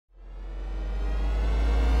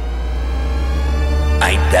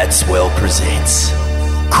Mate That's Well presents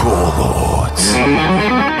Core Lords.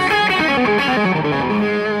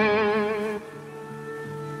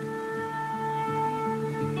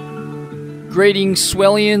 Greetings,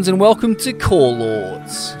 Swellians, and welcome to Core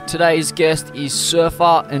Lords. Today's guest is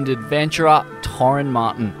surfer and adventurer Torren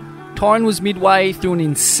Martin. Torren was midway through an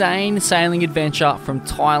insane sailing adventure from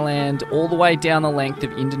Thailand all the way down the length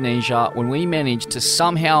of Indonesia when we managed to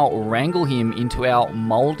somehow wrangle him into our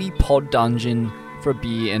mouldy pod dungeon for a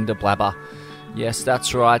beer and a blabber. Yes,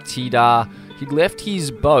 that's right, he'd left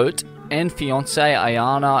his boat and fiancée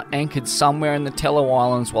Ayana anchored somewhere in the Tello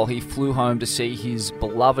Islands while he flew home to see his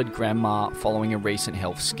beloved grandma following a recent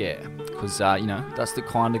health scare. Because, that's the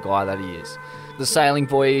kind of guy that he is. The sailing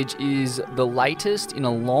voyage is the latest in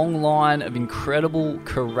a long line of incredible,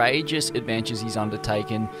 courageous adventures he's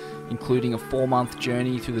undertaken, including a 4-month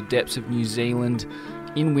journey through the depths of New Zealand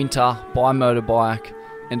in winter by motorbike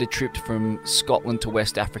and a trip from Scotland to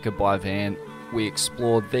West Africa by van. We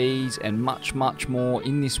explored these and much, much more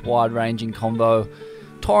in this wide-ranging convo.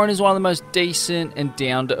 Torren is one of the most decent and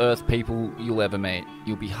down-to-earth people you'll ever meet.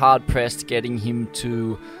 You'll be hard-pressed getting him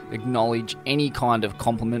to acknowledge any kind of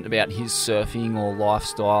compliment about his surfing or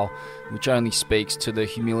lifestyle, which only speaks to the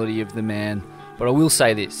humility of the man. But I will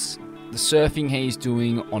say this, the surfing he's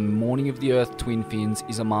doing on Morning of the Earth Twin Fins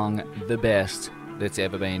is among the best that's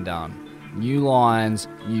ever been done. New lines,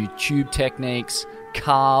 new tube techniques,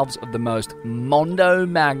 carves of the most mondo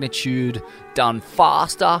magnitude, done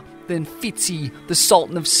faster than Fitzy, the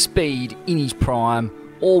Sultan of Speed, in his prime,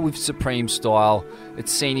 all with supreme style. It's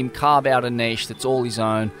seen him carve out a niche that's all his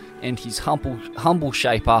own, and his humble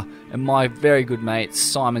shaper and my very good mate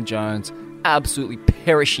Simon Jones absolutely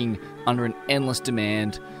perishing under an endless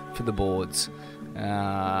demand for the boards.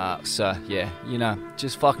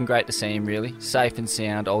 Just fucking great to see him, really. Safe and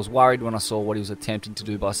sound. I was worried when I saw what he was attempting to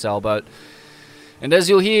do by sailboat. And as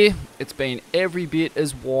you'll hear, it's been every bit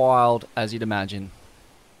as wild as you'd imagine.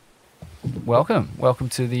 Welcome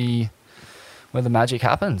to where the magic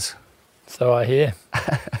happens. So I hear.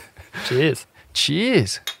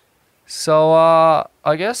 Cheers. So,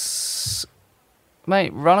 I guess,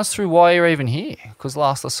 mate, run us through why you're even here. Because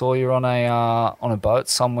last I saw you on a boat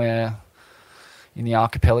somewhere in the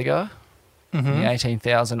archipelago, the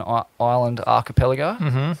 18,000 island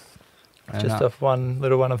archipelago. Just off one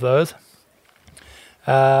little one of those.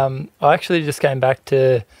 I actually just came back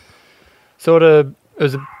to it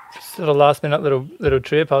was a sort of last minute little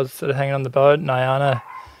trip. I was sort of hanging on the boat and Ayana,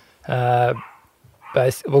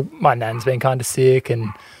 my nan's been kind of sick and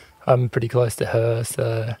I'm pretty close to her,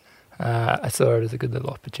 so I saw it as a good little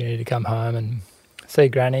opportunity to come home and see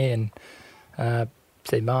Granny and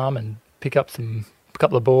see Mum and pick up a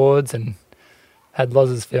couple of boards, and had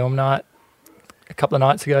Loz's film night a couple of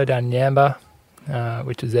nights ago down in Yamba,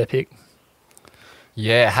 which was epic.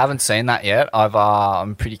 Yeah, haven't seen that yet.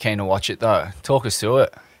 I'm pretty keen to watch it though. Talk us through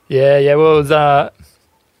it. Yeah. Well, it was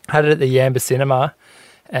had it at the Yamba Cinema,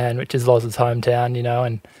 and which is Loz's hometown,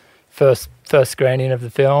 and first screening of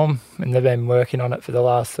the film, and they've been working on it for the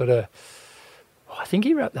last I think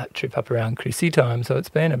he wrapped that trip up around Chrissy time, so it's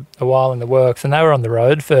been a while in the works, and they were on the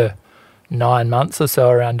road for 9 months or so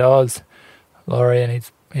around Oz, Laurie and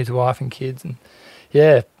his wife and kids, and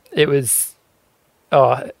yeah, it was.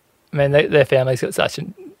 Their family's got such a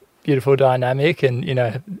beautiful dynamic, and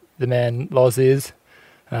the man Loz is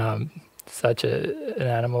such an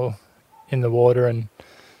animal in the water, and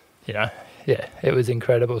it was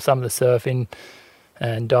incredible. Some of the surfing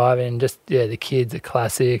and diving, just the kids are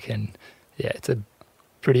classic, and it's a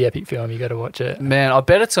pretty epic film. You got to watch it, man. I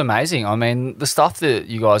bet it's amazing. I mean, the stuff that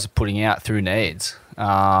you guys are putting out through Needs,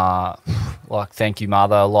 like Thank You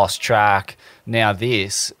Mother, Lost Track, now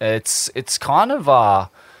this, it's kind of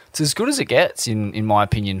it's as good as it gets, in my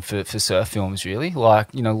opinion, for surf films, really. Like,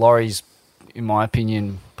 Laurie's, in my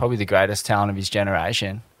opinion, probably the greatest talent of his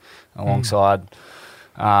generation, alongside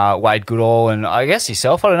Wade Goodall and I guess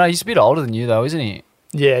yourself. I don't know, he's a bit older than you, though, isn't he?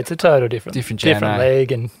 Yeah, it's a total different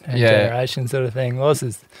league and generation sort of thing. Loz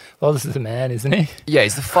is a man, isn't he? Yeah,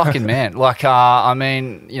 he's the fucking man. Like,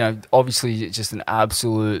 obviously just an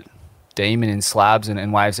absolute demon in slabs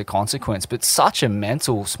and waves of consequence, but such a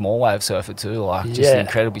mental small wave surfer too, like just an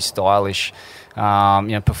incredibly stylish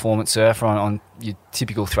performance surfer on your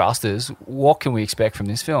typical thrusters. What can we expect from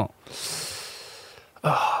this film?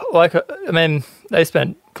 They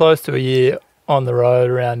spent close to a year on the road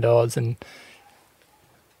around Oz, and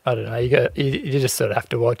I don't know, you just sort of have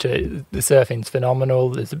to watch it. The surfing's phenomenal.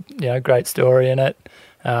 There's a great story in it.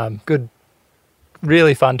 Good,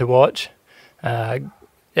 really fun to watch.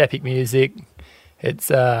 Epic music. It's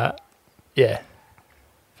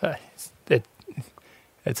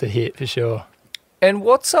it's a hit for sure. And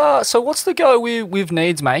what's the go with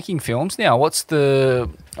Needs making films now? What's the?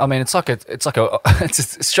 I mean, it's it's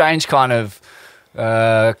a strange kind of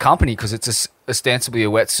company because it's ostensibly a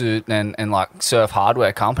wetsuit and like surf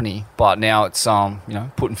hardware company, but now it's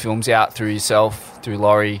putting films out through yourself, through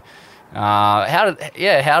Laurie. How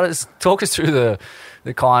does talk us through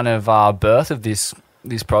the kind of birth of this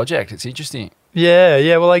project? It's interesting.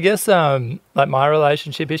 Yeah. Well, I guess like my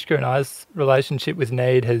relationship, Ishka and I's relationship with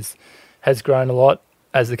Need has grown a lot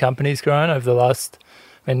as the company's grown over the last.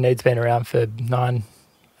 I mean, Need's been around for 9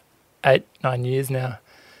 years now,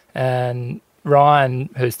 and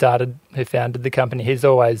Ryan, who founded the company, he's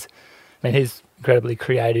incredibly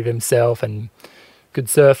creative himself and good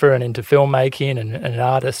surfer and into filmmaking and an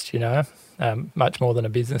artist, much more than a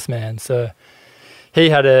businessman. So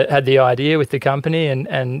he had the idea with the company,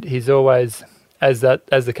 and he's always, as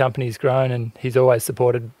the company's grown, and he's always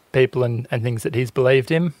supported people and things that he's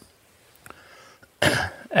believed in.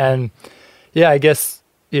 And yeah, I guess,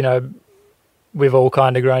 we've all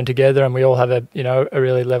kind of grown together, and we all have a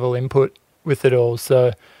really level input with it all.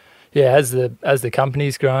 So yeah, as the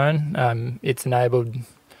company's grown, it's enabled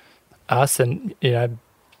us and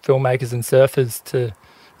filmmakers and surfers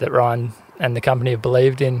that Ryan and the company have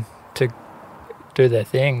believed in to do their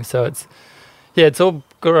thing. So it's all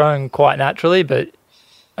grown quite naturally, but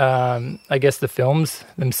I guess the films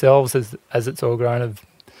themselves, as it's all grown, have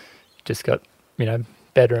just got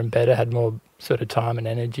better and better, had more sort of time and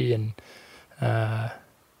energy, and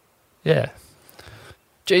yeah.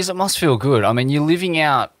 Geez, it must feel good. I mean, you're living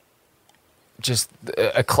out just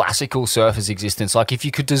a classical surfer's existence. Like, if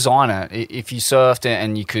you could design it, if you surfed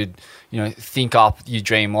and you could, think up your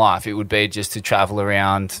dream life, it would be just to travel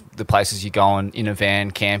around the places you're going in a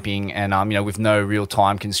van, camping, and with no real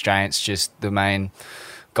time constraints. Just the main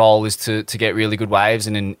goal is to get really good waves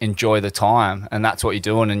and enjoy the time, and that's what you're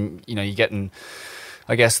doing. And you're getting,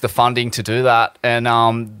 I guess, the funding to do that, and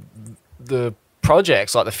the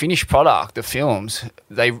projects, like the finished product, the films,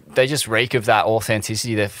 they just reek of that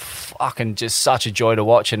authenticity. They're fucking just such a joy to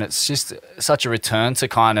watch, and it's just such a return to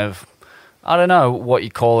kind of, I don't know what you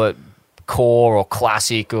call it, core or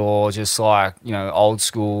classic or just like old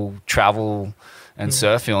school travel and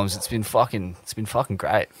surf films. It's been fucking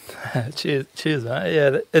great. cheers mate.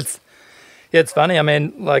 Yeah, it's funny. I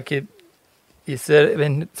mean, like you said, I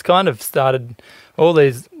mean, it's kind of started all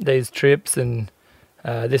these trips, and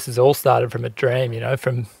this has all started from a dream,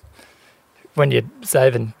 from when you're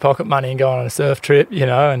saving pocket money and going on a surf trip,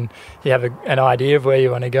 and you have an idea of where you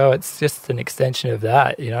want to go. It's just an extension of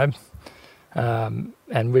that,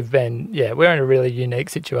 and we're in a really unique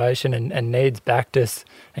situation, and Needs backed us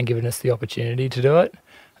and given us the opportunity to do it.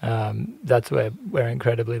 That's where we're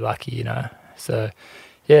incredibly lucky, So,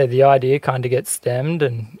 yeah, the idea kind of gets stemmed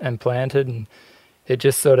and planted, and it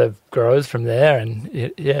just sort of grows from there, and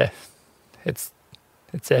it's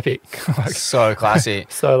epic. So classy.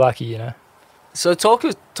 So lucky, So talk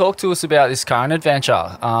to us about this current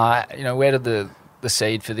adventure. Where did the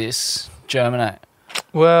seed for this germinate?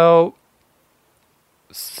 Well,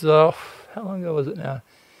 so how long ago was it now?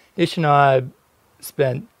 Ish and I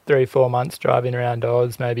spent 3-4 months driving around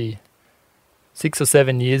Oz, maybe 6 or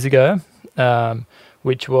 7 years ago,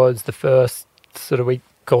 which was the first we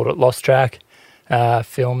called it Lost Track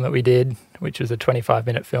film that we did, which was a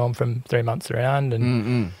 25-minute film from 3 months around.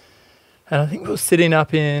 And I think we were sitting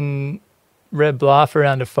up in Red Bluff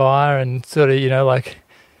around a fire and sort of,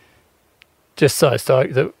 just so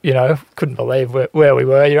stoked that, couldn't believe where we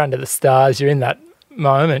were. You're under the stars, you're in that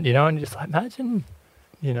moment, and you're just like, imagine,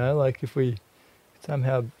 if we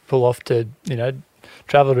somehow pull off to,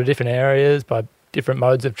 travel to different areas by different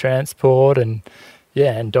modes of transport and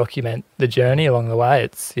document the journey along the way.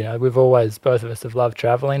 It's, we've always, both of us have loved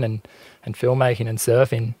traveling and filmmaking and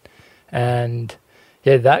surfing. And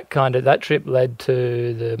that trip led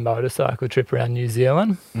to the motorcycle trip around New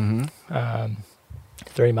Zealand.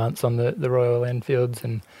 3 months on the Royal Enfields.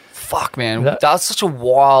 And fuck, man, that was such a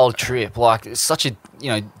wild trip. Like, it's such a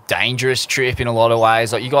dangerous trip in a lot of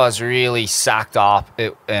ways. Like, you guys really sacked up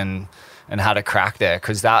and had a crack there,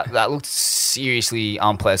 because that looked seriously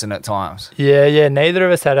unpleasant at times. Yeah. Neither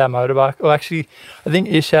of us had our motorbike. Well, actually, I think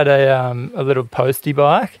Ish had a little postie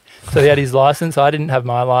bike, so he had his license. I didn't have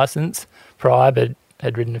my license prior, but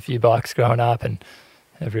had ridden a few bikes growing up, and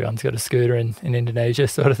everyone's got a scooter in Indonesia,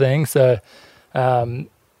 sort of thing. So, I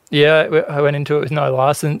went into it with no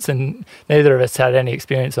license, and neither of us had any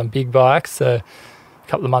experience on big bikes. So, a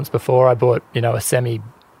couple of months before, I bought a semi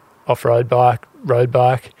off-road bike, road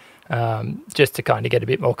bike. Just to kind of get a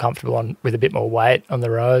bit more comfortable with a bit more weight on the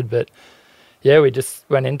road. But we just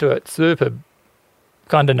went into it super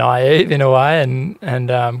kind of naive in a way and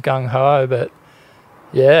gung-ho, but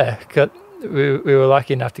Yeah, we were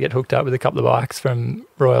lucky enough to get hooked up with a couple of bikes from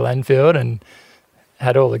Royal Enfield and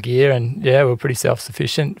had all the gear, and we were pretty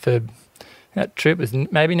self-sufficient for that trip. It was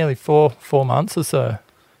maybe nearly four months or so.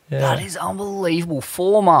 Yeah. That is unbelievable.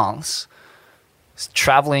 4 months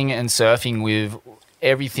traveling and surfing with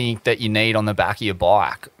everything that you need on the back of your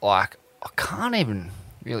bike. Like, I can't even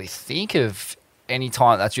really think of any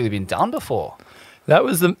time that's really been done before.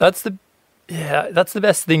 That's the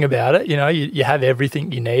best thing about it. You know, you have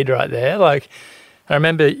everything you need right there. Like, I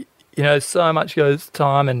remember, so much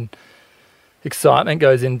time and excitement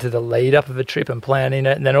goes into the lead up of a trip and planning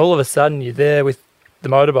it, and then all of a sudden you're there with the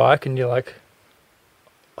motorbike and you're like,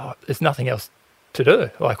 oh, there's nothing else to do.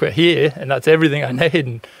 Like, we're here and that's everything I need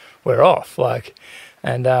and we're off. Like,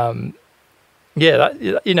 and you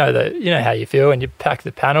know how you feel when you pack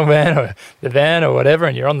the panel van or the van or whatever,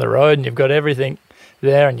 and you're on the road and you've got everything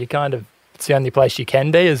there, and it's the only place you can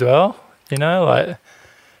be as well. Like,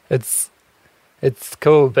 it's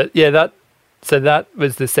cool. But yeah, so that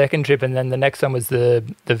was the second trip, and then the next one was the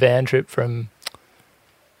van trip from.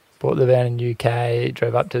 Bought the van in UK,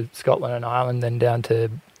 drove up to Scotland and Ireland, then down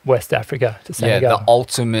to West Africa to Senegal. Yeah, the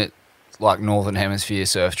ultimate, like, Northern Hemisphere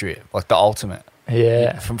surf trip. Like, the ultimate.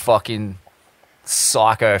 Yeah. From fucking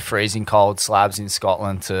psycho freezing cold slabs in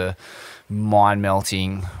Scotland to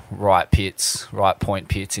mind-melting right point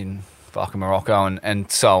pits in fucking Morocco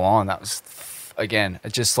and so on. That was, again,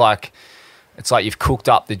 it's like you've cooked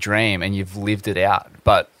up the dream and you've lived it out,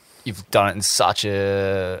 but you've done it in such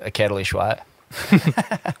a kettleish way.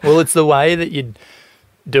 Well, it's the way that you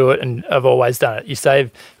do it, and I've always done it. You save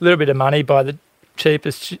a little bit of money, buy the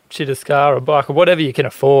cheapest, shittest car or bike or whatever you can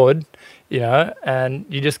afford, and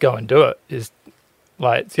you just go and do it. It's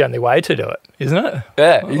the only way to do it, isn't it?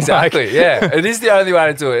 Yeah, exactly. Yeah, it is the only way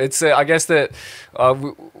to do it. It's I guess that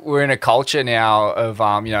we're in a culture now of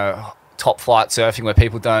top flight surfing where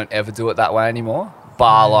people don't ever do it that way anymore,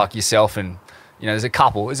 bar like yourself and. There's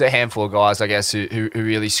a handful of guys, I guess, who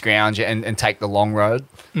really scrounge and take the long road.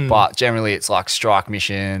 But generally it's like strike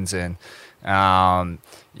missions and, and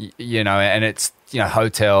it's,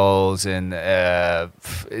 hotels and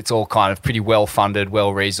it's all kind of pretty well-funded,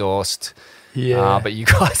 well-resourced. Yeah. But you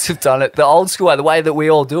guys have done it the old school way, the way that we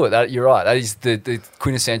all do it. You're right. That is the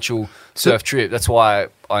quintessential surf trip. That's why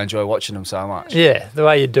I enjoy watching them so much. Yeah, the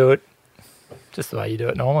way you do it. Just the way you do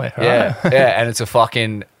it normally, right? Yeah, and it's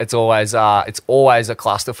always a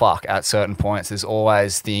clusterfuck at certain points. There's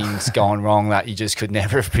always things going wrong that you just could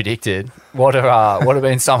never have predicted. What have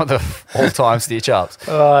been some of the all-time stitch-ups?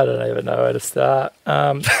 Oh, I don't even know where to start.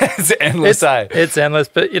 It's endless, It's endless,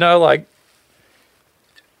 but when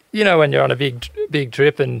you're on a big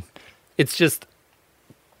trip and it's just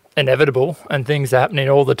inevitable and things are happening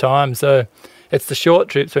all the time, so. It's the short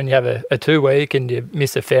trips when you have a 2 week and you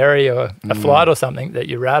miss a ferry or a flight or something that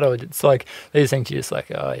you rattled. It's like these things you're just like,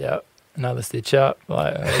 oh yeah, another stitch up.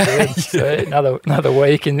 Like, oh, good. So another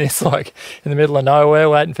week in this, like in the middle of nowhere,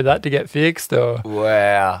 waiting for that to get fixed. Or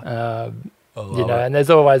wow, and there's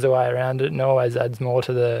always a way around it, and always adds more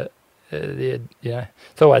to the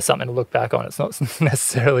it's always something to look back on. It's not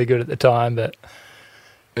necessarily good at the time, but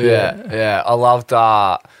yeah. I loved.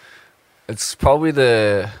 It's probably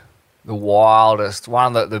the wildest,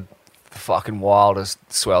 one of the fucking wildest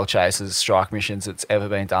swell chases, strike missions that's ever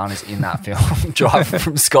been done is in that film. Driving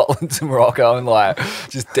from Scotland to Morocco and like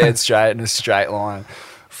just dead straight in a straight line.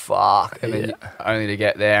 Fuck. And then only to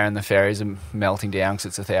get there and the ferries are melting down because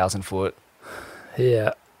it's 1,000 foot.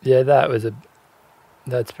 Yeah. Yeah,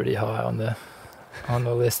 that's pretty high on the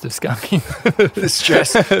list of skunking. the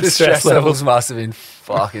stress levels must have been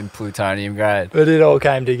fucking plutonium grade. But it all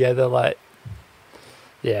came together like.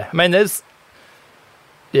 Yeah, I mean, there's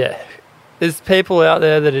people out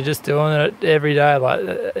there that are just doing it every day. Like,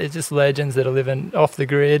 it's just legends that are living off the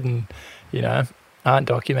grid and, aren't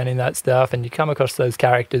documenting that stuff. And you come across those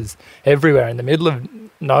characters everywhere in the middle of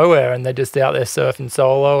nowhere, and they're just out there surfing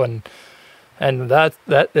solo. And that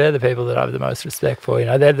they're the people that I have the most respect for.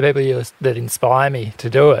 They're the people that inspire me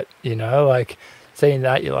to do it. Like seeing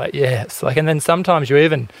that, you're like, yes. Like, and then sometimes you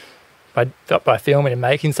even by filming and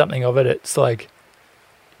making something of it, it's like.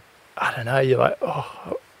 I don't know, you're like,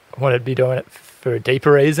 oh, I want to be doing it for a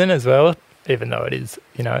deeper reason as well, even though it is,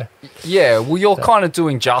 Yeah, well, you're kind of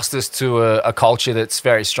doing justice to a culture that's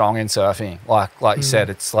very strong in surfing. Like you said,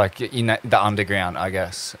 it's like in the underground, I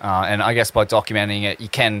guess. And I guess by documenting it, you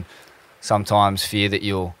can sometimes fear that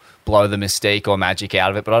you'll blow the mystique or magic out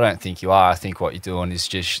of it, but I don't think you are. I think what you're doing is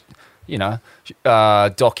just,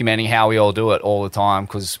 documenting how we all do it all the time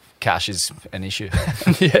because cash is an issue.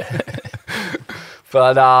 Yeah.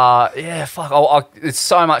 But, fuck, it's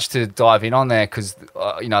so much to dive in on there because,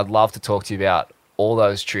 I'd love to talk to you about all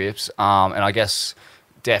those trips. And I guess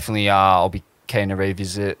definitely I'll be keen to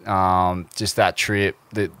revisit just that trip.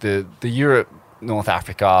 The Europe, North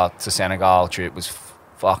Africa to Senegal trip was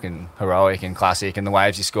fucking heroic and classic, and the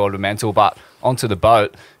waves you scored were mental. But onto the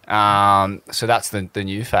boat, so that's the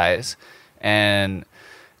new phase. And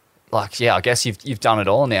like, yeah, I guess you've done it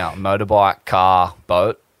all now: motorbike, car,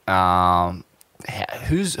 boat.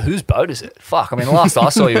 Whose boat is it? Fuck, I mean, the last I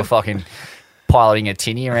saw you were fucking piloting a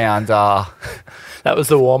tinny around. That was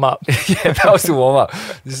the warm up. Yeah, that was the warm up.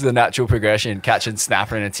 This is the natural progression: catching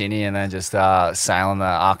snapper in a tinny and then just sailing the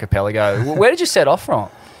archipelago. Where did you set off from?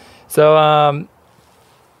 So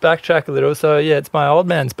backtrack a little. So yeah, it's my old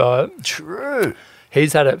man's boat. True.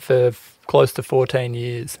 He's had it for close to 14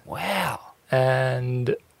 years. Wow.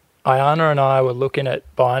 And Ayana and I were looking at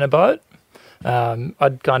buying a boat.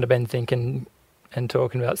 I'd kind of been thinking and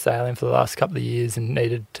talking about sailing for the last couple of years and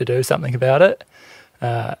needed to do something about it.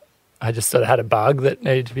 I just sort of had a bug that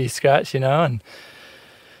needed to be scratched, and I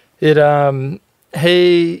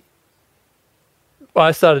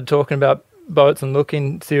started talking about boats and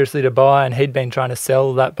looking seriously to buy, and he'd been trying to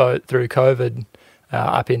sell that boat through COVID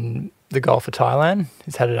up in the Gulf of Thailand.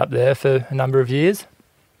 He's had it up there for a number of years.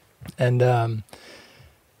 And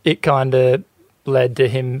it kind of led to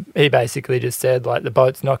him, he basically just said, like, the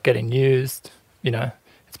boat's not getting used,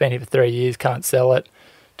 it's been here for 3 years, can't sell it.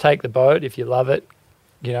 Take the boat if you love it,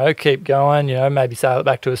 keep going, maybe sail it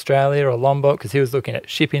back to Australia or Lombok, because he was looking at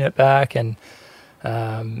shipping it back. And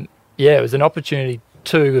it was an opportunity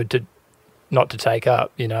too good to not to take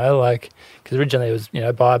up, because originally it was,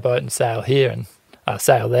 buy a boat and sail here and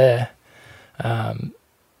sail there,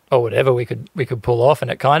 or whatever we could pull off, and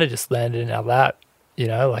it kind of just landed in our lap,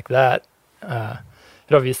 like that.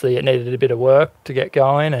 It needed a bit of work to get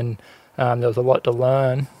going, and there was a lot to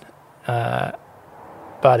learn,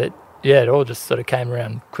 but it all just sort of came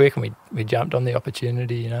around quick, and we jumped on the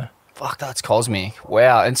opportunity, Fuck, that's cosmic.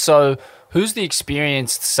 Wow. And so who's the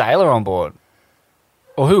experienced sailor on board?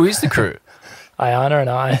 Or who is the crew? Ayana and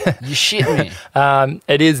I. You shit me.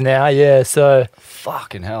 It is now, yeah. So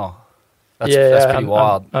fucking hell. That's pretty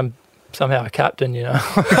wild. I'm somehow a captain,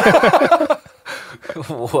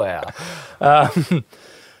 Wow.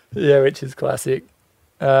 Which is classic.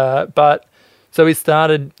 But so we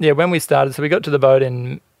started, when we started, so we got to the boat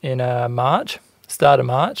in March, start of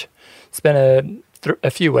March, spent a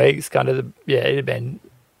few weeks kind of, it had been,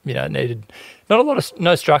 needed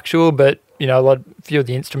no structural, but, a few of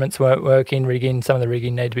the instruments weren't working, some of the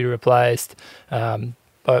rigging needed to be replaced. Boat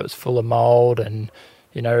was full of mould, and,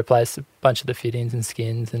 replaced a bunch of the fittings and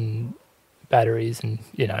skins and batteries, and,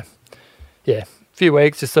 a few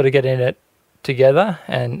weeks just sort of getting it together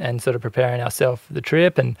and sort of preparing ourselves for the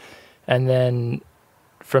trip. And then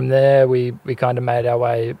from there, we kind of made our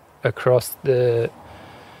way across boat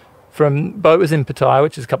was in Pattaya,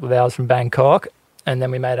 which is a couple of hours from Bangkok. And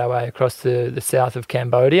then we made our way across to the south of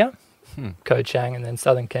Cambodia, Koh Chang, and then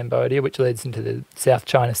southern Cambodia, which leads into the South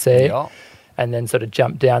China Sea. Yeah. And then sort of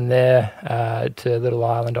jumped down there to a little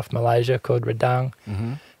island off Malaysia called Redang.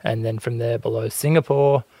 Mm-hmm. And then from there below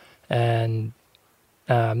Singapore. And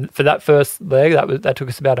for that first leg, that took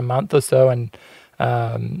us about a month or so. And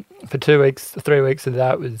for 3 weeks of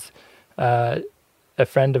that was a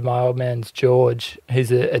friend of my old man's, George.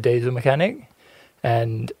 He's a diesel mechanic,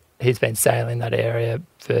 and he's been sailing that area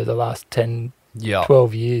for the last 10,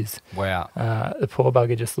 12 years. Wow. The poor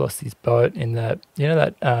bugger just lost his boat in that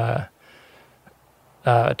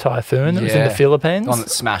typhoon that was in the Philippines. The one that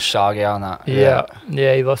smashed Sargao and that. Yeah,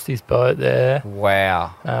 he lost his boat there.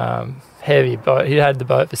 Wow. Heavy boat. He had the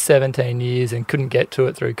boat for 17 years and couldn't get to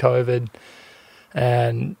it through COVID.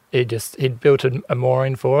 And he'd built a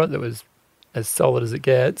mooring for it that was as solid as it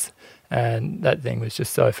gets. And that thing was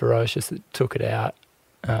just so ferocious it took it out.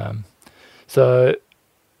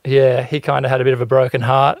 He kind of had a bit of a broken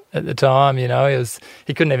heart at the time, he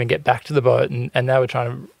couldn't even get back to the boat, and they were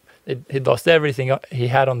trying to, he'd lost everything he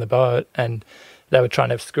had on the boat, and they were trying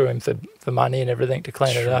to screw him for money and everything to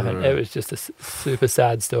clean it up, and it was just a super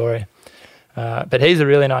sad story. But he's a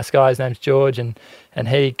really nice guy. His name's George, and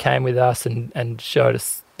he came with us and showed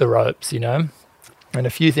us the ropes, and a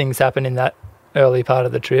few things happened in that early part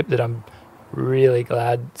of the trip that I'm really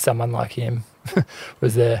glad someone like him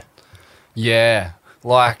was there. Yeah,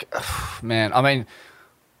 man, I mean,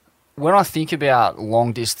 when I think about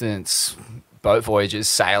long distance boat voyages,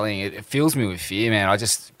 sailing, it fills me with fear, man. I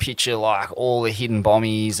just picture all the hidden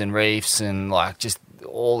bommies and reefs and just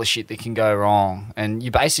all the shit that can go wrong. And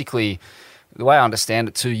you basically, the way I understand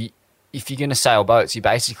it too, if you're going to sail boats, you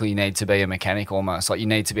basically need to be a mechanic almost. You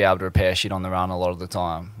need to be able to repair shit on the run a lot of the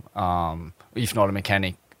time. If not a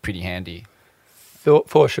mechanic, pretty handy.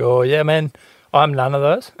 For sure, yeah, man. I'm none of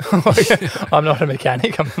those. I'm not a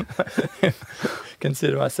mechanic. I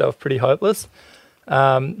consider myself pretty hopeless.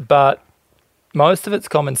 But most of it's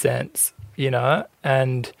common sense,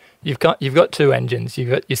 and you've got two engines.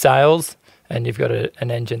 You've got your sails, and you've got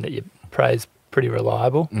an engine that you praise pretty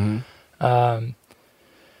reliable.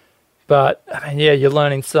 But I mean, yeah, you're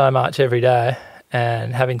learning so much every day,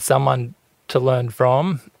 and having someone to learn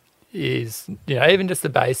from is, even just the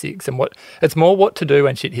basics and it's more what to do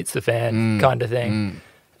when shit hits the fan kind of thing.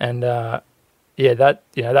 And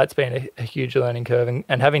that's been a huge learning curve,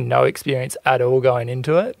 and having no experience at all going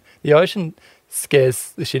into it. The ocean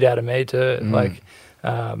scares the shit out of me too.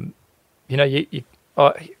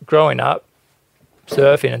 Growing up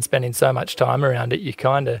surfing and spending so much time around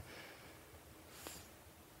it,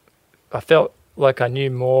 I felt like I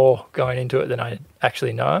knew more going into it than I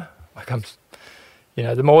actually know.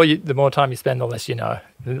 The more time you spend, the less you know,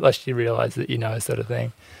 the less you realise that you know, sort of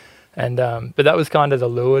thing. And but that was kind of the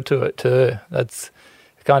lure to it too. It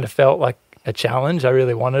kind of felt like a challenge. I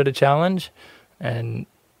really wanted a challenge, and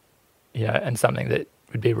and something that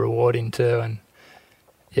would be rewarding too. And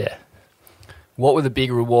yeah. What were the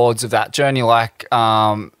big rewards of that journey like?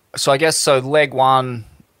 So I guess leg one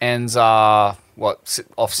ends off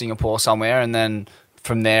Singapore somewhere, and then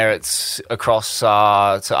from there it's across to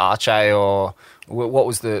Aceh, or what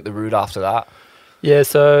was the route after that? Yeah,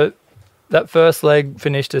 so that first leg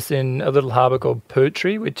finished us in a little harbour called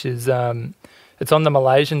Putri, which is it's on the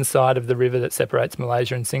Malaysian side of the river that separates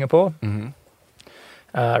Malaysia and Singapore,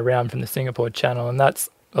 around from the Singapore Channel, and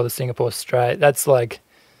or the Singapore Strait. That's like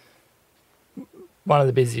one of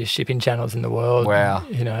the busiest shipping channels in the world. Wow.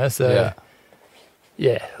 Yeah.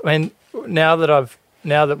 I mean, now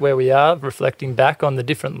that where we are, reflecting back on the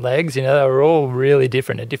different legs, they were all really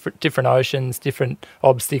different, different oceans, different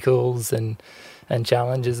obstacles and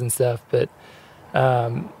challenges and stuff. But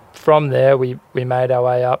from there, we made our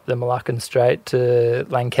way up the Malaccan Strait to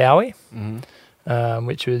Langkawi,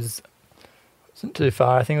 which wasn't too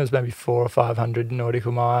far. I think it was maybe 400 or 500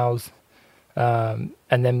 nautical miles. And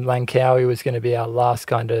then Langkawi was going to be our last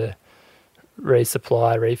kind of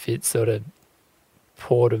refit sort of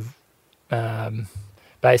port of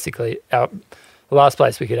basically the last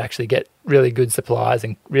place we could actually get really good supplies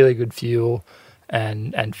and really good fuel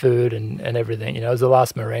and food and everything. It was the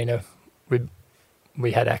last marina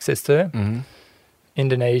we had access to.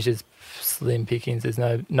 Indonesia's slim pickings. There's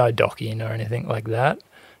no docking or anything like that.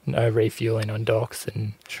 No refueling on docks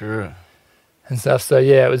and stuff. So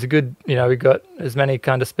yeah, it was a good. We got as many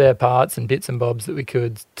kind of spare parts and bits and bobs that we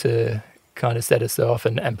could to kind of set us off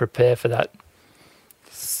and prepare for that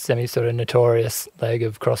sort of notorious leg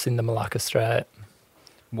of crossing the Malacca Strait.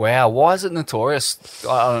 Wow, why is it notorious?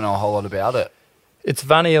 I don't know a whole lot about it. It's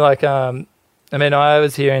funny, I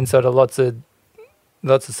was hearing sort of lots of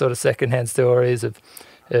sort of secondhand stories of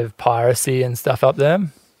piracy and stuff up there.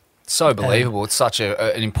 So believable. It's such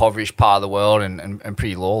an impoverished part of the world and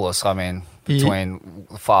pretty lawless. I mean, between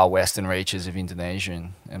the far western reaches of Indonesia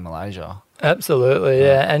and Malaysia. Absolutely,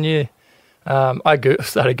 yeah. And I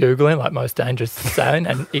started Googling like most dangerous sailing,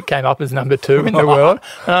 and it came up as number 2 in the world.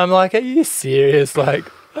 And I'm like, are you serious? Like,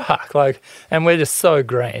 fuck. Like, and we're just so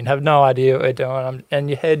green, have no idea what we're doing. And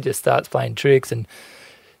your head just starts playing tricks. And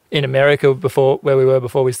in America, where we were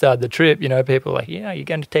before we started the trip, people are like, you're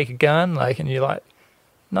going to take a gun? Like, and you're like,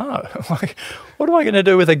 no. Like, what am I going to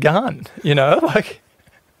do with a gun? Like,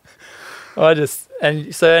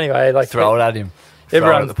 and so anyway, like, throw it at him.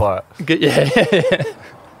 Everyone at the pirate. Yeah.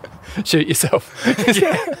 Shoot yourself.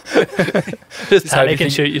 Just panic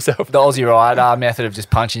and shoot yourself. The Aussie Rider method of just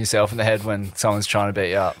punching yourself in the head when someone's trying to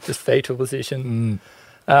beat you up. Just fetal position.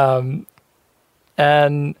 And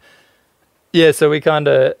yeah, so we kind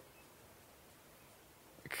of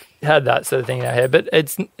had that sort of thing in our head. But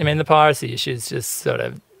the piracy issue is just sort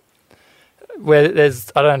of where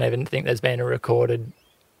I don't even think there's been a recorded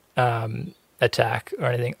attack or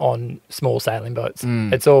anything on small sailing boats.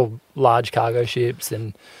 It's all large cargo ships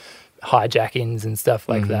and hijackings and stuff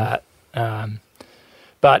like that.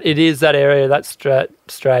 But it is that area, that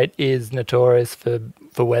strait is notorious for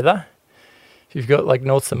weather. You've got like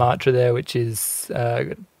North Sumatra there, which is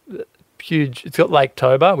huge. It's got Lake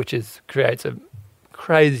Toba, which creates a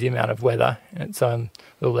crazy amount of weather in its own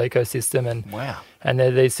little ecosystem. And wow. And there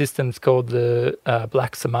are these systems called the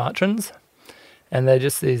Black Sumatrans, and they're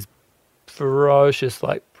just these ferocious,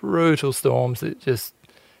 like brutal storms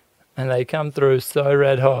and they come through so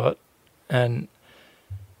red hot, and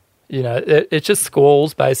it's just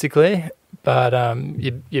squalls basically, but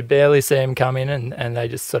you barely see them come in, and they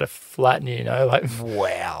just sort of flatten you, like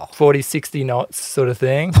Wow. 40, 60 knots sort of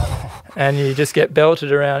thing. And you just get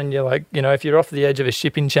belted around, and you're like, if you're off the edge of a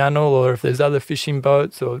shipping channel, or if there's other fishing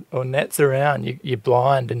boats or nets around, you're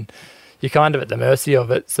blind and you're kind of at the mercy of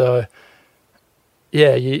it. So,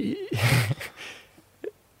 yeah,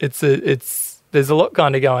 there's a lot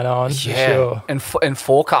kind of going on, for sure. And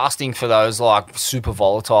forecasting for those like super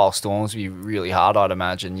volatile storms would be really hard, I'd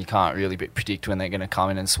imagine. You can't really predict when they're going to come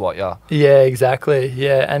in and swat you. Yeah, exactly.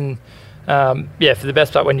 Yeah, and for the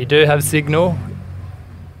best part, when you do have signal,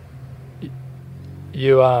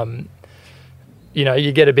 you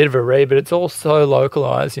get a bit of a read, but it's all so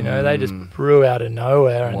localized. They just brew out of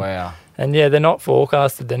nowhere. Wow. And yeah, they're not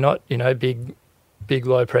forecasted. They're not big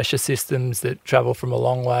low pressure systems that travel from a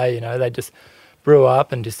long way. They just brew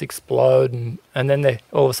up and just explode, and then they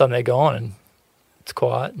all of a sudden they're gone, and it's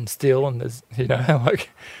quiet and still, and there's like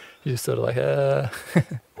you're just sort of like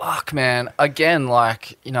Fuck, man. Again,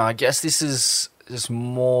 like, I guess this is just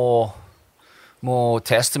more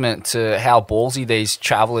testament to how ballsy these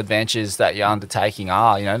travel adventures that you're undertaking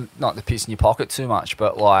are. Not to piss in your pocket too much,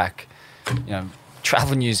 but like,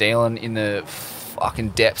 traveling New Zealand in the fucking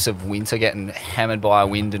depths of winter, getting hammered by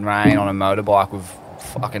wind and rain on a motorbike with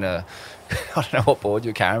fucking I don't know what board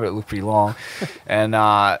you're carrying, but it looked pretty long. And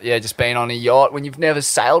just being on a yacht when you've never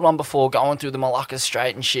sailed one before, going through the Malacca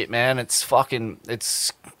Strait and shit, man. It's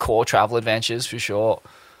core travel adventures for sure.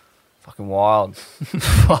 Fucking wild.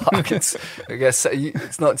 Fuck, I guess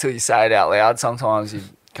it's not until you say it out loud sometimes you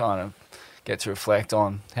kind of get to reflect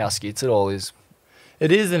on how skits it all is.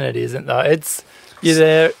 It is and it isn't, though. You're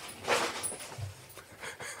there.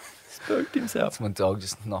 Spooked himself. It's my dog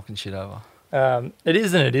just knocking shit over. It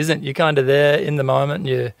is and it isn't. You're kind of there in the moment.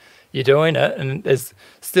 You're doing it, and there's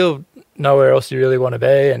still nowhere else you really want to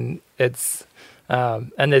be. And it's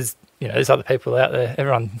and there's other people out there.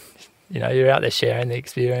 Everyone, you're out there sharing the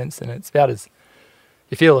experience, and it's about as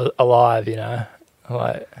you feel alive.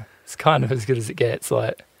 Like it's kind of as good as it gets.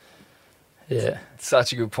 Like, yeah.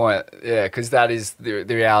 Such a good point. Yeah, because that is the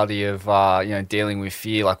reality of dealing with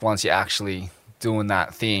fear. Like once you're actually doing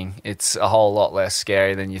that thing, it's a whole lot less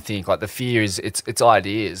scary than you think. Like the fear is it's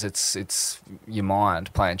ideas. It's your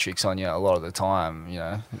mind playing tricks on you a lot of the time.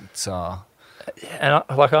 It's and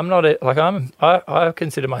I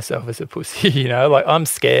consider myself as a pussy. Like I'm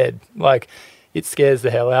scared. Like it scares the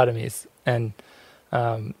hell out of me. And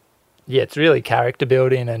it's really character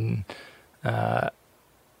building, and I'm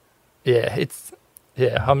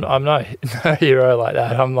no hero like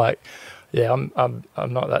that. I'm like, I'm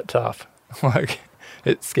not that tough. Like,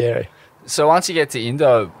 it's scary. So once you get to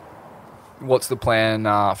Indo, what's the plan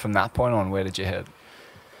from that point on? Where did you head?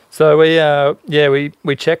 So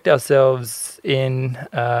we checked ourselves in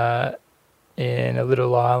a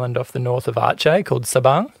little island off the north of Aceh called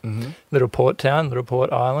Sabang, little port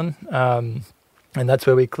island, and that's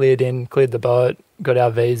where we cleared the boat, got our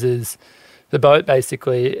visas. The boat,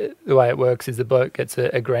 basically, the way it works is the boat gets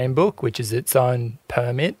a green book, which is its own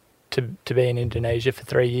permit to be in Indonesia for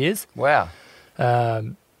 3 years. Wow.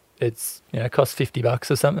 It's costs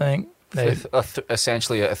 $50 or something.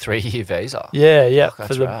 Essentially a 3-year visa. Yeah. Fuck,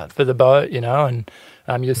 that's rad. For the boat, and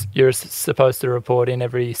you're supposed to report in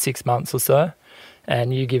every 6 months or so,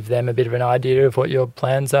 and you give them a bit of an idea of what your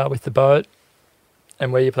plans are with the boat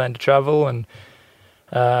and where you plan to travel, and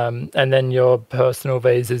then your personal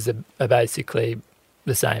visas are basically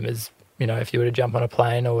the same as if you were to jump on a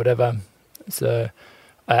plane or whatever. So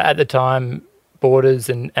at the time, borders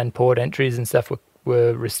and port entries and stuff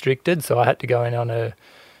were restricted, so I had to go in on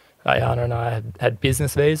Ayana and I had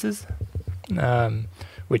business visas,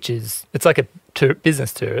 which it's like a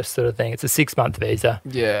business tourist sort of thing. It's a 6-month visa,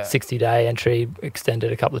 60-day entry,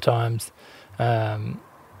 extended a couple of times, so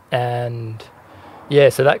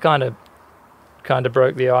that kind of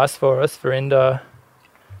broke the ice for us for Indo,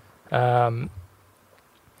 and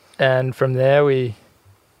from there we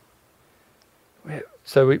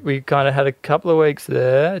kind of had a couple of weeks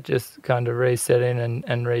there, just kind of resetting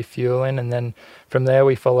and refueling, and then from there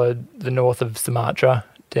we followed the north of Sumatra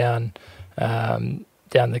down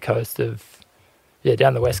the coast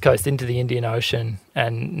down the west coast into the Indian Ocean,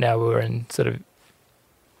 and now we were in sort of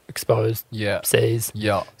exposed seas,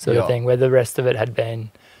 sort of thing, where the rest of it had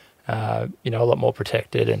been, a lot more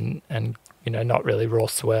protected and not really raw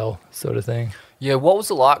swell sort of thing. Yeah, what was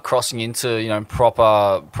it like crossing into,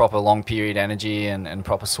 proper long period energy and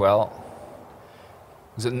proper swell?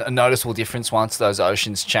 Was it a noticeable difference once those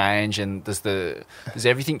oceans change, and does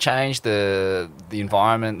everything change, the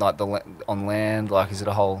environment, like on land, like is it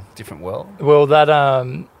a whole different world? Well, that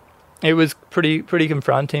it was pretty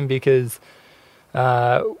confronting because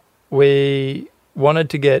we wanted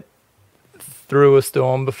to get through a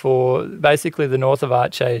storm before. Basically, the north of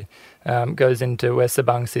Aceh goes into where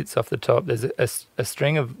Sabang sits off the top. There's a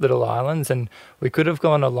string of little islands, and we could have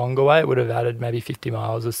gone a longer way. It would have added maybe 50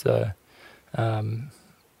 miles or so,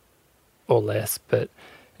 or less. But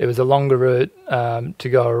it was a longer route to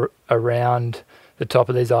go around the top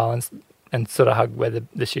of these islands and sort of hug where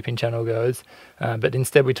the shipping channel goes. But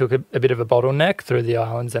instead, we took a bit of a bottleneck through the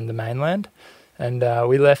islands and the mainland. And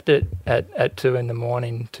we left it at 2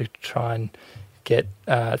 a.m. to try and get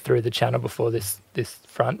through the channel before this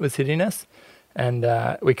front was hitting us. And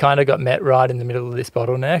we kind of got met right in the middle of this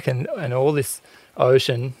bottleneck, and all this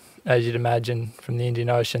ocean, as you'd imagine, from the Indian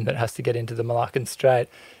Ocean that has to get into the Malaccan Strait,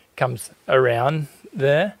 comes around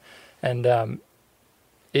there. And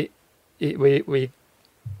we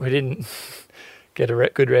didn't get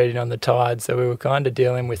a good reading on the tide, so we were kind of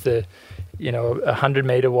dealing with a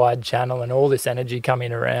 100-metre wide channel and all this energy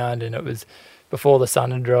coming around, and it was before the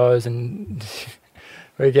sun had rose, and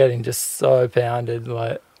we're getting just so pounded,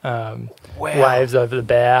 like waves over the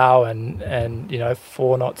bow, and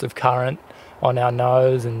 4 knots of current on our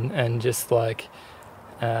nose, and just like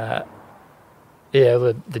the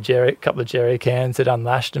couple of jerry cans had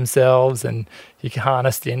unlashed themselves, and you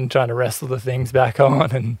harnessed in trying to wrestle the things back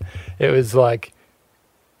on, and it was like,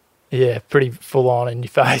 pretty full on in your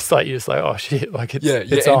face. Like you're just like, oh shit, like it's you're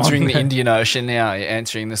it's entering on. the Indian Ocean now. You're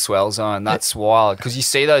entering the swell zone. That's wild, because you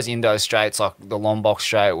see those Indo Straits, like the Lombok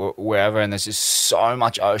Strait, wherever, and there's just so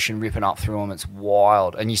much ocean ripping up through them. It's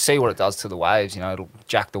wild, and you see what it does to the waves. It'll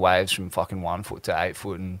jack the waves from fucking 1 foot to 8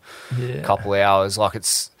 foot in a couple of hours. Like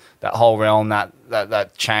it's that whole realm,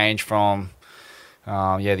 that change from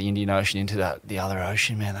the Indian Ocean into the other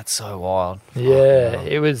ocean, man. That's so wild.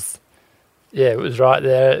 It was. Yeah, it was right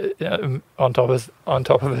there on top of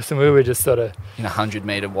us, and we were just sort of in a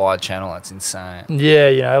 100-metre wide channel. That's insane.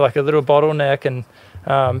 Yeah, like a little bottleneck, and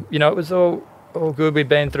it was all good. We'd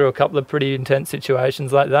been through a couple of pretty intense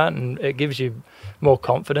situations like that, and it gives you more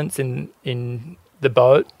confidence in the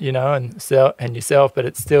boat, and yourself. But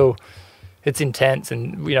it's intense,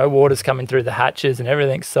 and water's coming through the hatches, and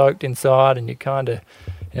everything's soaked inside, and you kind of,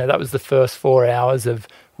 that was the first 4 hours of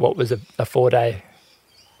what was a 4-day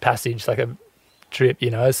passage, like a trip,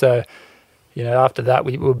 so after that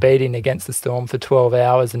we were beating against the storm for 12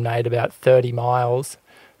 hours and made about 30 miles,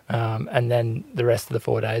 and then the rest of the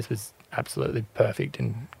 4 days was absolutely perfect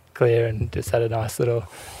and clear, and just had a nice little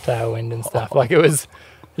tailwind and stuff. Like you're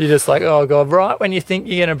just like, oh god, right when you think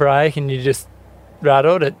you're gonna break and you just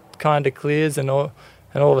rattled, it kind of clears, and all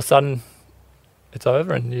of a sudden it's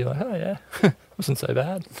over, and you're like, oh yeah, wasn't so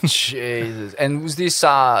bad. Jesus. And was this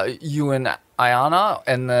you and Ayana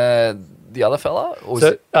and the other fella? Or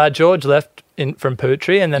George left from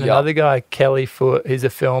Putri, and then another guy, Kelly Foote, he's a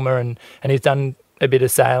filmer, and he's done a bit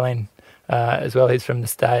of sailing as well. He's from the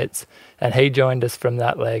States, and he joined us from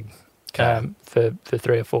that leg for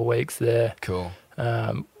 3 or 4 weeks there. Cool.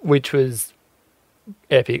 Which was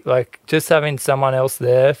epic. Like just having someone else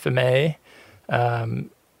there for me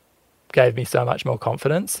gave me so much more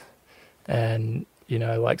confidence, and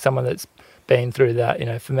like someone that's been through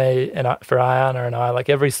that, for me and for Ayana and I, like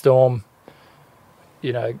every storm,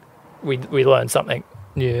 we learn something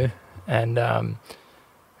new, and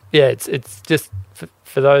it's just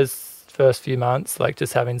for those first few months, like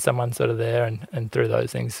just having someone sort of there and through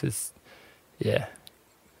those things is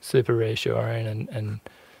super reassuring and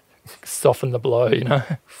soften the blow,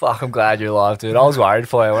 Fuck, I'm glad you're alive, dude. I was worried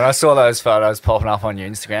for you. When I saw those photos popping up on your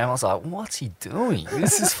Instagram, I was like, what's he doing?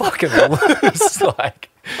 This is fucking loose. Like,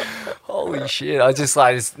 holy shit. I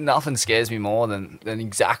just nothing scares me more than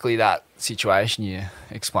exactly that situation you're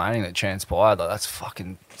explaining that transpired. Like, that's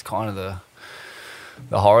fucking kind of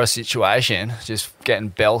the horror situation. Just getting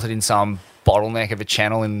belted in some bottleneck of a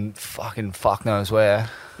channel in fucking fuck knows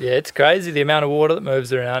where. Yeah, it's crazy the amount of water that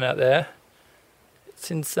moves around out there. It's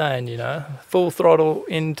insane, full throttle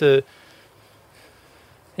into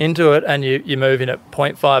it, and you're moving at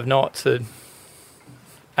 0.5 knots for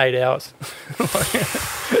 8 hours.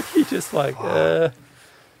 You're just like,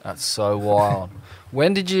 That's so wild.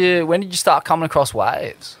 When did you start coming across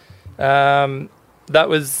waves? That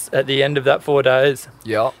was at the end of that 4 days.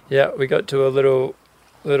 Yeah. Yeah, we got to a little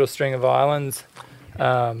string of islands,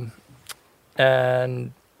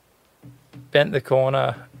 and bent the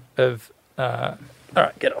corner of. All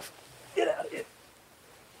right, get off. Get out of here.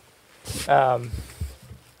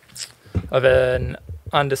 Of an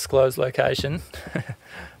undisclosed location.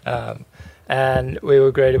 And we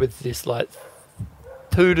were greeted with this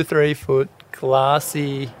 2 to 3 foot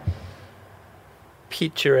glassy,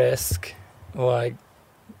 picturesque,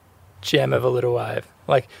 gem of a little wave.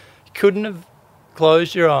 Like, you couldn't have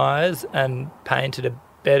closed your eyes and painted a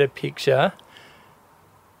better picture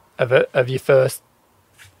of your first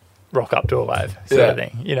rock up to a wave sort of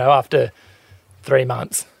thing. You know, after 3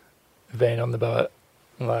 months of being on the boat,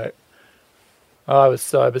 like I was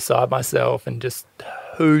so beside myself and just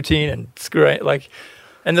hooting and screaming, like,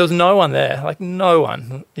 and there was no one there, like no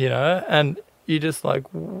one, you know, and you just like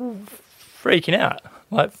freaking out,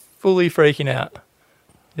 like fully freaking out.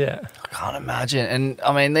 Yeah. I can't imagine. And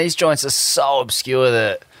I mean, these joints are so obscure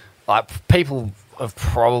that like people have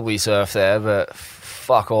probably surfed there, but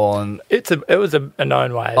fuck all. And it was a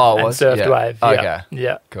known wave. Oh, it and was? surfed Yeah. wave. Okay. Yeah.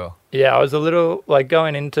 Yeah. cool. Yeah, I was a little like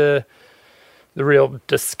going into the real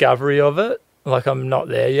discovery of it. Like I'm not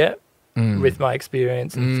there yet with my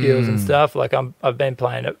experience and skills and stuff. Like I've been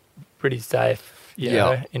playing it pretty safe, you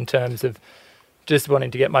know, in terms of just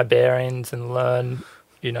wanting to get my bearings and learn,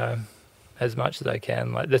 you know, as much as I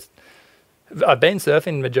can. Like this, I've been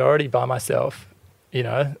surfing majority by myself, you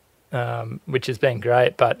know, which has been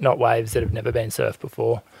great, but not waves that have never been surfed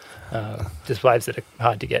before. Just waves that are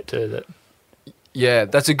hard to get to. That. Yeah,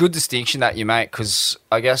 that's a good distinction that you make, because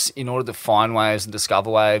I guess in order to find waves and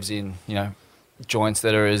discover waves in, you know, joints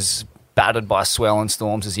that are as battered by swell and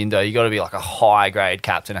storms as Indo, you got to be like a high grade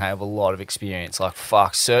captain and have a lot of experience. Like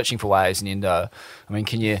fuck, searching for waves in Indo. I mean,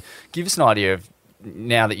 can you give us an idea of,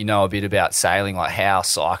 now that you know a bit about sailing, like how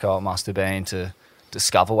psycho it must have been to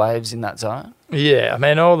discover waves in that zone? Yeah, I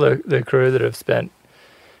mean, all the crew that have spent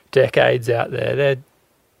decades out there, they're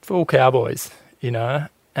full cowboys, you know,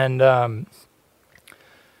 and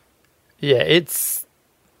yeah, it's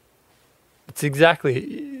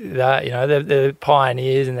exactly that, you know, they're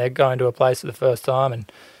pioneers and they're going to a place for the first time,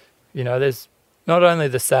 and, you know, there's not only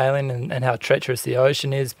the sailing and how treacherous the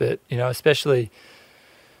ocean is, but, you know, especially,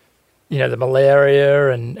 you know, the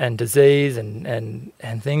malaria and disease and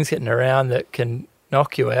things getting around that can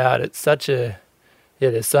knock you out. It's such a,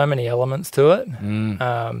 there's so many elements to it,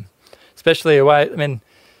 especially away, I mean,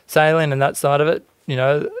 sailing and that side of it, you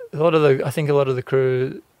know, I think a lot of the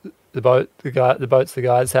crew, the boats the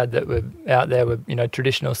guys had that were out there were, you know,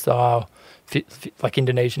 traditional style, like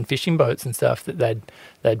Indonesian fishing boats and stuff that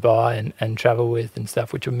they'd buy and travel with and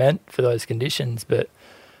stuff, which were meant for those conditions. But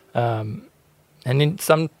and in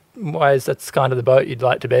some ways, that's kind of the boat you'd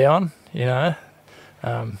like to be on, you know.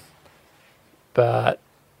 But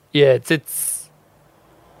yeah, it's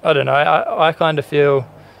I don't know. I kind of feel,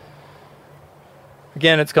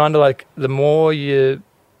 again, it's kind of like the more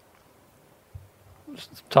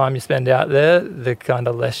time you spend out there, the kind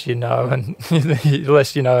of less you know, and the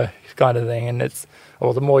less you know kind of thing. And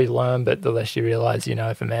or the more you learn, but the less you realise you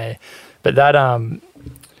know, for me. But that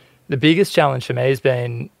the biggest challenge for me has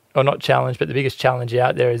been, or not challenge, but the biggest challenge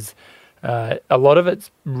out there is a lot of it's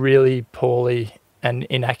really poorly and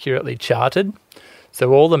inaccurately charted.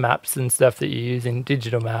 So all the maps and stuff that you use in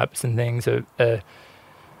digital maps and things they're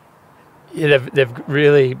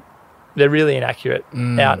really inaccurate,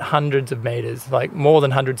 out hundreds of meters, like more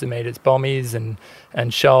than hundreds of meters, bommies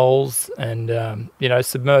and shoals and, you know,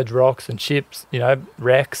 submerged rocks and ships, you know,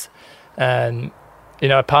 wrecks. And, you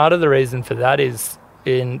know, part of the reason for that is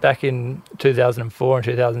back in 2004 and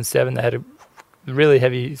 2007, they had a really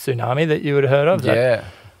heavy tsunami that you would have heard of. Yeah.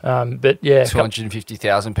 But yeah.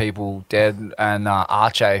 250,000 people dead and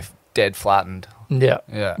Arche dead, flattened. Yeah,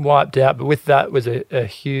 wiped out. But with that was a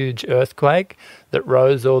huge earthquake that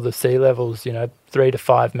rose all the sea levels, you know, 3 to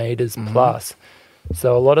 5 meters plus.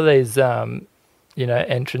 So a lot of these, you know,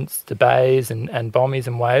 entrance to bays and bommies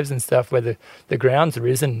and waves and stuff where the ground's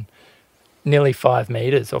risen nearly 5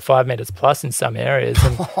 meters or 5 meters plus in some areas.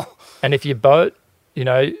 And if your boat, you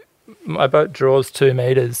know, my boat draws 2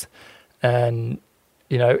 meters, and,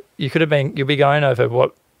 you know, you'll be going over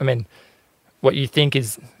what you think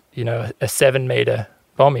is, you know, a 7 meter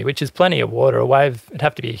bommy, which is plenty of water. A wave, it'd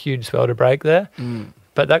have to be a huge swell to break there.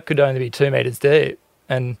 But that could only be 2 meters deep.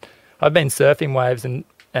 And I've been surfing waves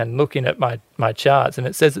and looking at my charts, and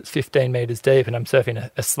it says it's 15 meters deep, and I'm surfing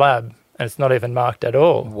a slab, and it's not even marked at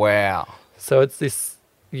all. Wow. So it's this,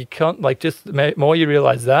 you can't, like, just the more you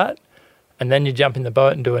realise that, and then you jump in the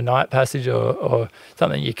boat and do a night passage or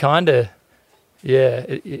something, you kind of,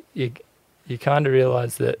 you kind of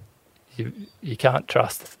realise that you can't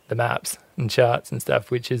trust the maps and charts and stuff,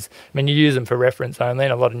 which is, I mean, you use them for reference only.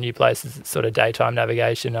 In a lot of new places, it's sort of daytime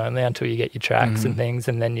navigation only until you get your tracks and things,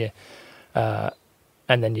 and then you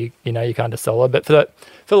kind of solo. But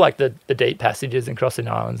for like the deep passages and crossing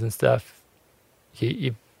islands and stuff,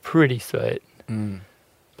 you're pretty sweet.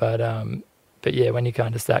 But yeah, when you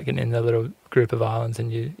kind of start getting in the little group of islands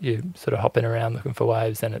and you sort of hopping around looking for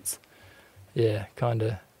waves, then it's kind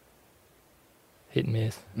of hit and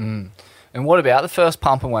miss. And what about the first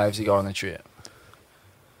pumping waves you got on the trip?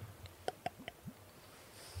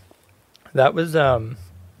 That was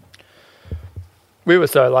we were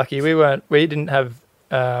so lucky. We didn't have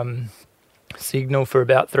signal for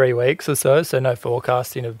about 3 weeks or so no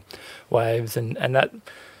forecasting of waves, and that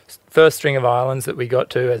first string of islands that we got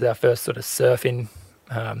to as our first sort of surfing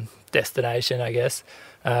destination, I guess,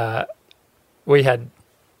 we had,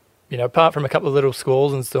 apart from a couple of little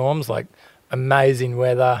squalls and storms, like amazing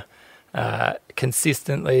weather,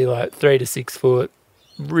 consistently like 3 to 6 foot,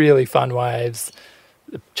 really fun waves.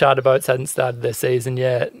 The charter boats hadn't started their season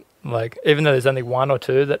yet. Like, even though there's only 1 or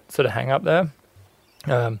 2 that sort of hang up there,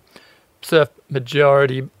 surf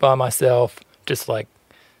majority by myself, just like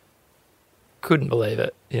couldn't believe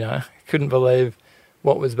it, couldn't believe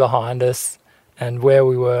what was behind us and where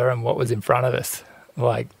we were and what was in front of us.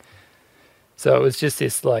 Like, so it was just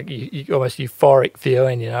this like you almost euphoric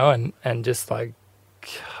feeling, and just like,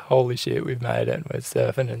 holy shit, we've made it, and we're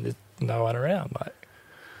surfing and there's no one around. Like,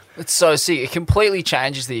 it's so sick. It completely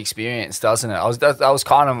changes the experience, doesn't it? That was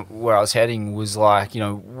kind of where I was heading, was like,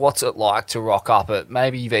 what's it like to rock up at,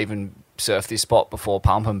 maybe you've even surfed this spot before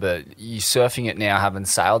pumping, but you surfing it now having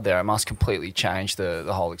sailed there, it must completely change the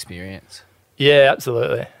whole experience. Yeah,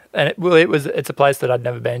 absolutely. And it's a place that I'd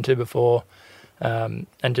never been to before, and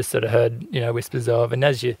just sort of heard, whispers of, and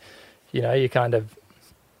as you kind of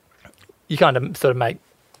sort of make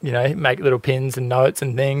little pins and notes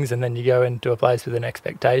and things, and then you go into a place with an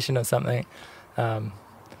expectation or something.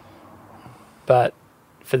 But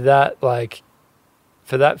for that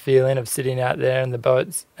feeling of sitting out there and the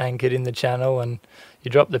boat's anchored in the channel and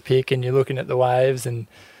you drop the pick and you're looking at the waves and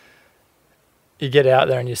you get out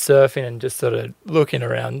there and you're surfing and just sort of looking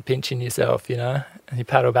around, pinching yourself, and you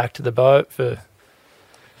paddle back to the boat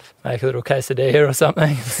make a little quesadilla or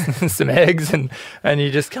something, some eggs, and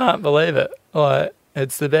you just can't believe it. Like,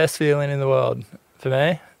 it's the best feeling in the world for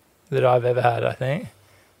me that I've ever had, I think.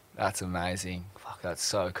 That's amazing. Fuck, that's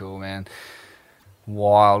so cool, man.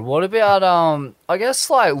 Wild. What about I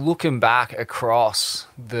guess, like, looking back across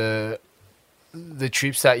the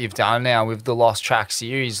trips that you've done now with the Lost Track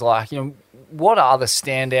series, like, what are the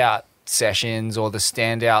standout sessions or the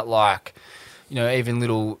standout, like, even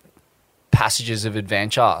little passages of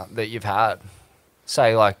adventure that you've had?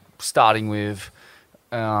 Say, like, starting with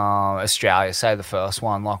Australia, say the first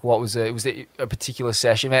one, like, what was it? Was it a particular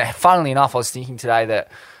session? Funnily enough, I was thinking today that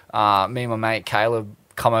me and my mate Caleb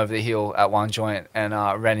come over the hill at one joint and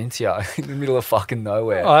ran into you in the middle of fucking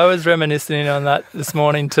nowhere. I was reminiscing on that this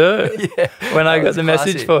morning too. Yeah, when I got the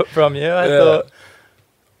message from you, I thought,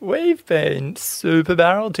 we've been super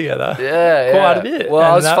barreled together. Yeah, quite a bit.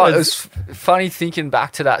 Well, it was funny thinking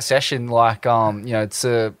back to that session. Like, it's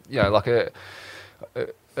like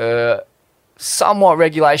a somewhat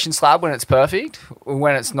regulation slab when it's perfect.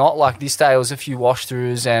 When it's not, like this day, it was a few wash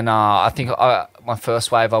throughs, and I think my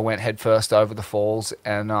first wave I went head first over the falls,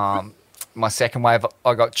 and my second wave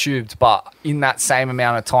I got tubed. But in that same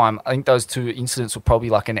amount of time, I think those two incidents were probably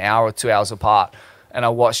like an hour or 2 hours apart. And I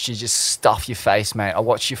watched you just stuff your face, mate. I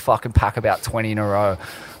watched you fucking pack about 20 in a row.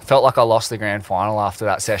 Felt like I lost the grand final after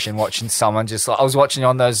that session, watching someone just like, I was watching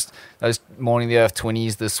on those Morning of the Earth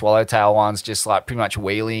 20s, the swallowtail ones, just like pretty much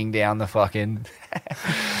wheeling down the fucking...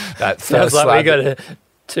 That sounds like we got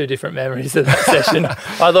two different memories of that session.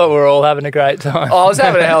 I thought we were all having a great time. Oh, I was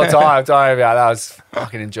having a hell of a time. Don't worry about that. I was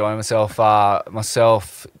fucking enjoying myself.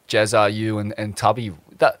 Myself, Jezza, you, and Tubby.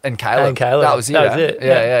 And Caleb. That was it.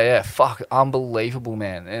 Yeah. Fuck, unbelievable,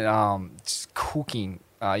 man. And just cooking.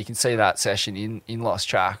 You can see that session in Lost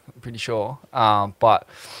Track, I'm pretty sure. But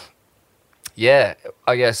yeah,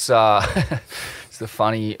 I guess it's the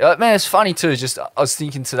funny. Man, it's funny too. Just I was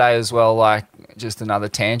thinking today as well, like, just another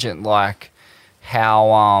tangent, like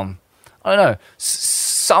how I don't know,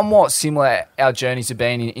 somewhat similar our journeys have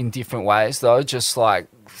been in different ways though. Just like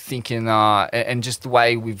thinking and just the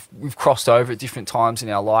way we've crossed over at different times in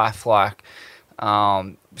our life, like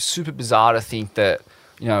super bizarre to think that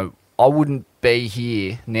I wouldn't be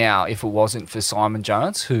here now if it wasn't for Simon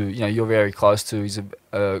Jones, who you're very close to. He's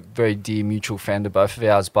a very dear mutual friend of both of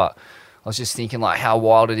ours. But I was just thinking, like, how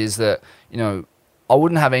wild it is that I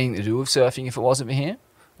wouldn't have anything to do with surfing if it wasn't for him.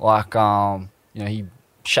 Like he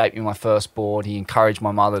shaped me my first board. He encouraged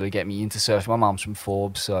my mother to get me into surfing. My mum's from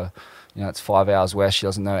Forbes, so it's 5 hours west. She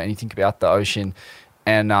doesn't know anything about the ocean.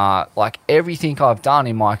 And like everything I've done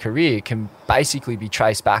in my career can basically be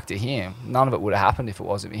traced back to him. None of it would have happened if it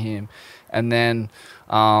wasn't for him. And then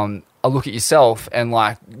I look at yourself and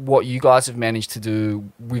like what you guys have managed to do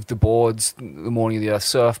with the boards, the Morning of the Earth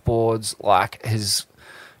surfboards, like has,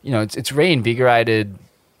 it's reinvigorated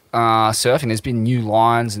surfing. There's been new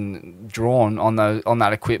lines and drawn on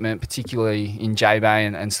that equipment, particularly in J-Bay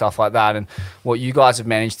and stuff like that. And what you guys have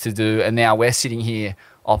managed to do, and now we're sitting here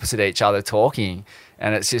opposite each other talking.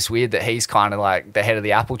 And it's just weird that he's kind of like the head of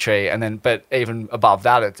the apple tree. And then, but even above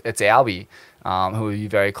that, it's Albie, who you're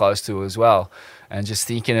very close to as well. And just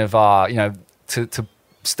thinking of, to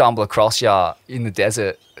stumble across you in the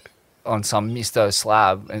desert on some misto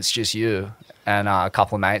slab, and it's just you and a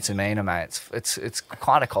couple of mates and me and a mate. It's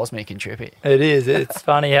kind of cosmic and trippy. It is. It's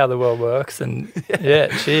funny how the world works, and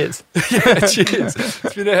cheers. Cheers.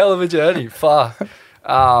 It's been a hell of a journey. Fuck.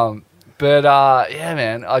 Man,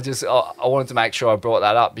 I wanted to make sure I brought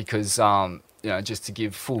that up because, just to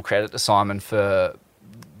give full credit to Simon for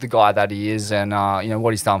the guy that he is, and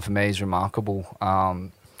what he's done for me is remarkable.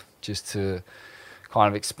 Just to kind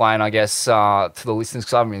of explain, I guess, to the listeners,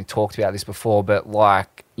 because I haven't really talked about this before, but I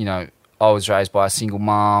was raised by a single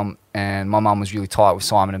mom, and my mum was really tight with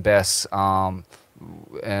Simon and Bess.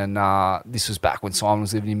 This was back when Simon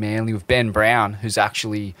was living in Manly with Ben Brown, who's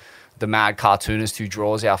actually the mad cartoonist who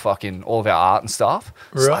draws all of our art and stuff.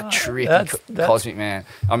 It's right. like trippy, cosmic, man.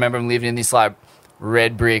 I remember him living in this like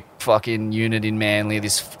red brick fucking unit in Manly,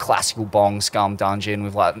 this classical bong scum dungeon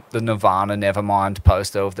with like the Nirvana Nevermind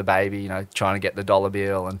poster of the baby, trying to get the dollar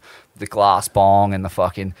bill, and the glass bong and the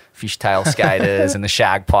fucking fishtail skaters and the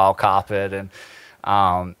shag pile carpet, and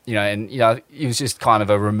he was just kind of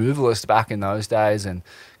a removalist back in those days, and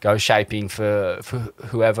go shaping for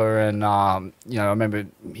whoever. And I remember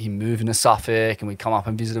him moving to Suffolk, and we'd come up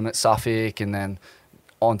and visit him at Suffolk, and then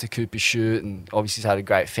on to Cooper Shoot, and obviously he's had a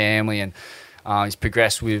great family, and he's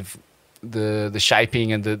progressed with the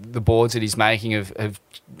shaping and the boards that he's making.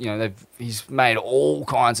 He's made all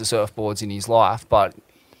kinds of surfboards in his life, but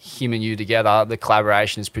him and you together, the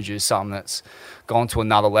collaboration has produced something that's gone to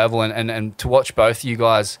another level. And to watch both of you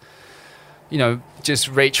guys, just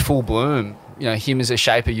reach full bloom. Him as a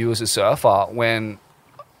shaper, you as a surfer. When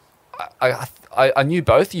I knew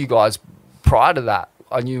both of you guys prior to that.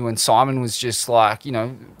 I knew when Simon was just like,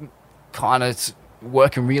 kind of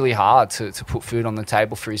working really hard to put food on the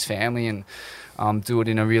table for his family, and do it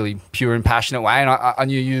in a really pure and passionate way. And I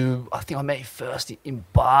knew you, I think I met you first in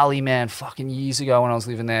Bali, man, fucking years ago when I was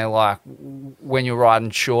living there, like when you're riding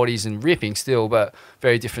shorties and ripping still, but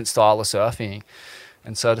very different style of surfing.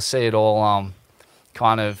 And so to see it all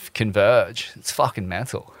kind of converge, it's fucking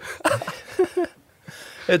mental.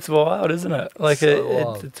 It's wild, isn't it? Like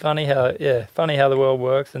it's funny how the world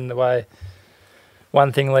works, and the way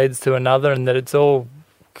one thing leads to another, and that it's all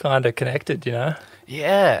kind of connected,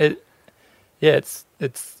 Yeah. It's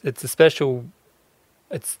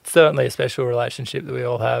certainly a special relationship that we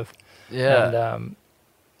all have. Yeah. And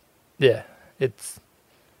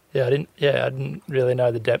I didn't really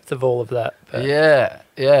know the depth of all of that. But. Yeah,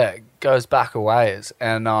 it goes back a ways.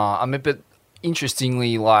 And but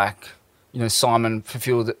interestingly, Simon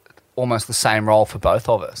fulfilled almost the same role for both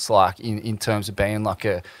of us, like in terms of being like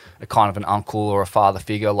a kind of an uncle or a father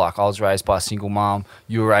figure. Like I was raised by a single mom,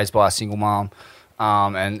 you were raised by a single mom,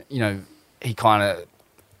 and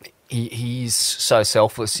he's so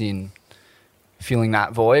selfless in filling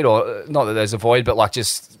that void, or not that there's a void, but like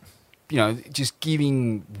just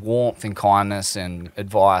giving warmth and kindness and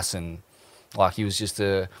advice, and like he was just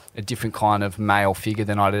a different kind of male figure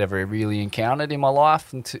than I'd ever really encountered in my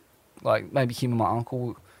life. And like maybe him and my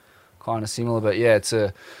uncle kind of similar, but yeah,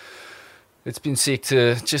 it's been sick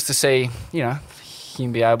to see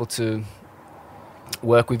him be able to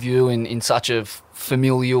work with you in such a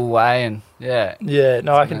familial way. And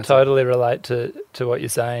I can totally relate to what you're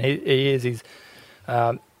saying. He's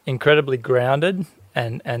incredibly grounded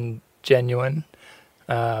and genuine,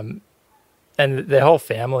 and their whole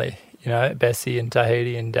family, Bessie and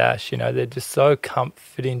Tahiti and Dash, they're just so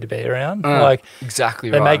comforting to be around. Exactly,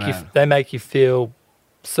 they make you feel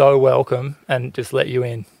so welcome and just let you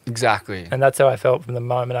in. Exactly. And that's how I felt from the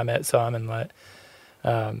moment I met Simon.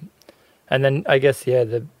 And then I guess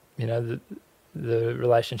the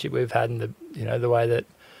relationship we've had, and the way that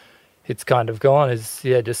it's kind of gone is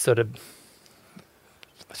just sort of,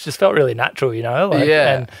 it's just felt really natural,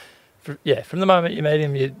 And from the moment you met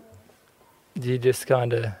him, you just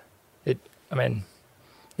kind of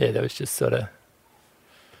there was just sort of.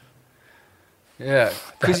 Yeah,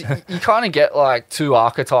 because you kind of get like two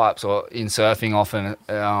archetypes in surfing often,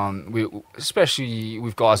 especially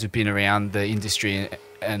with guys who've been around the industry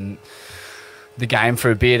and the game for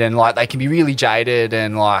a bit, and like they can be really jaded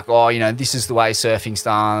and like, this is the way surfing's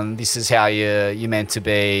done, this is how you're meant to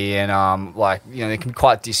be, and they can be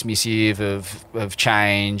quite dismissive of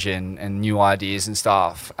change and new ideas and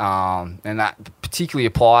stuff, and that particularly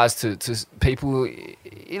applies to people.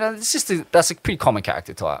 That's a pretty common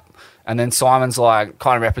character type. And then Simon's like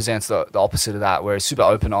kind of represents the opposite of that, where he's super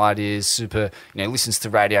open to ideas, super, listens to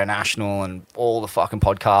Radio National and all the fucking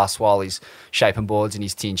podcasts while he's shaping boards in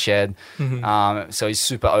his tin shed. So he's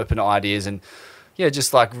super open to ideas and,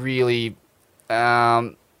 just like really,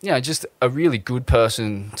 just a really good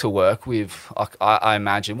person to work with, I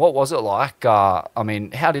imagine. What was it like?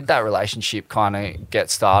 How did that relationship kind of get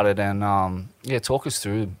started? And, talk us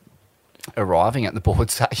through arriving at the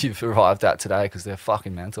boards that you've arrived at today, because they're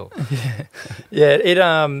fucking mental. Like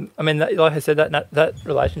I said, that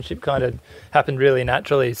relationship kind of happened really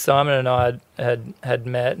naturally. Simon and I had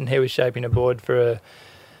met, and he was shaping a board for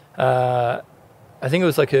I think it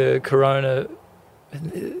was like a Corona,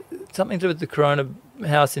 something to do with the Corona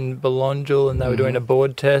house in Belongil, and they were doing a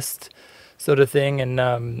board test sort of thing,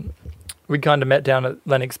 and we kind of met down at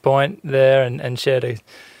Lennox Point there and shared a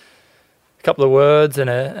couple of words and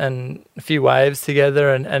a few waves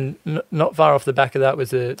together, and not far off the back of that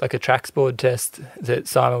was a tracks board test that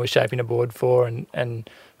Simon was shaping a board for, and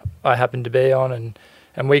I happened to be on,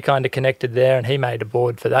 and we kind of connected there, and he made a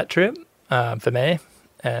board for that trip for me,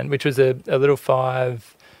 and which was a little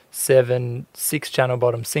 5/7 6-channel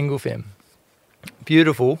bottom single fin.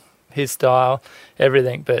 Beautiful, his style,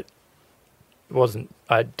 everything, but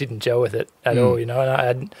I didn't gel with it at all, and I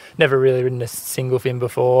had never really ridden a single fin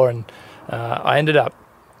before, and I ended up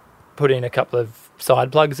putting a couple of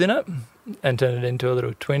side plugs in it and turned it into a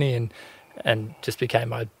little 20, and just became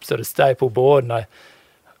my sort of staple board. And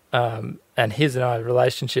and his and I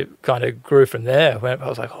relationship kind of grew from there. When I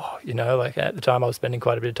was like, at the time I was spending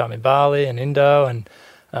quite a bit of time in Bali and Indo, and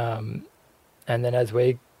then as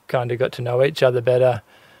we kind of got to know each other better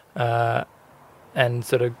and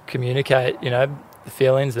sort of communicate, the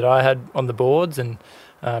feelings that I had on the boards, and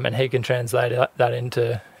he can translate that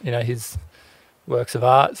into his works of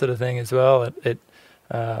art sort of thing as well. It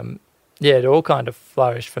all kind of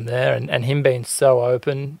flourished from there, and him being so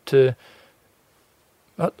open to,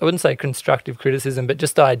 I wouldn't say constructive criticism, but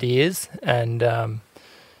just ideas, and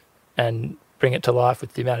bring it to life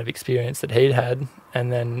with the amount of experience that he'd had.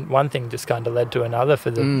 And then one thing just kind of led to another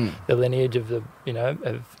for the lineage of the,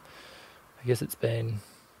 I guess it's been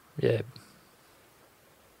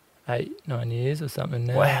 8-9 years or something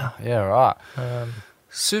now. Wow. Yeah, right.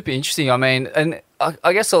 Super interesting. And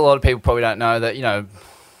I guess a lot of people probably don't know that,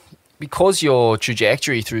 because your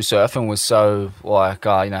trajectory through surfing was so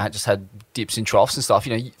just had dips and troughs and stuff,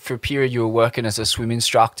 for a period you were working as a swim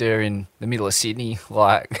instructor in the middle of Sydney,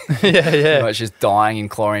 just dying in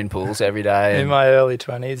chlorine pools every day. In my early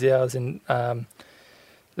 20s, I was in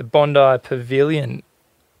the Bondi Pavilion,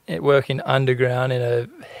 working underground in a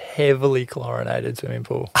heavily chlorinated swimming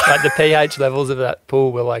pool. Like the pH levels of that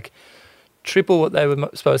pool were like triple what they were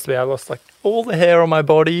supposed to be. I lost like all the hair on my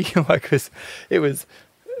body, it was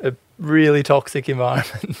a really toxic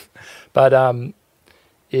environment. But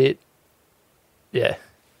it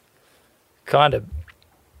kind of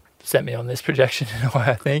sent me on this projection in a way,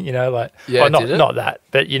 I think, not that,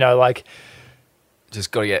 but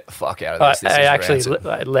just got to get the fuck out of this. I actually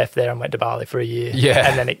left there and went to Bali for a year. Yeah.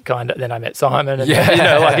 And then then I met Simon, and in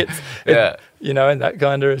that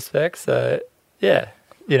kind of respect. So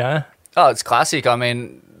Oh, it's classic.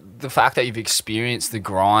 The fact that you've experienced the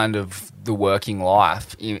grind of the working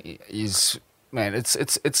life is, man, it's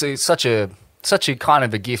such a kind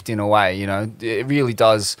of a gift in a way. It really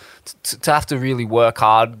does. To have to really work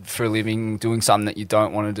hard for a living doing something that you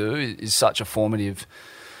don't want to do is such a formative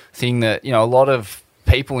thing that a lot of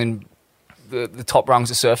people in the top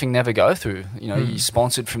rungs of surfing never go through. You're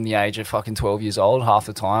sponsored from the age of fucking 12 years old half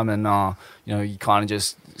the time, and you kind of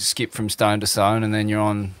just skip from stone to stone, and then you're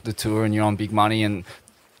on the tour and you're on big money,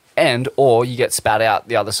 or you get spat out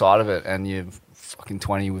the other side of it and you're fucking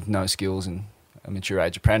 20 with no skills and a mature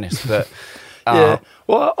age apprentice. But well,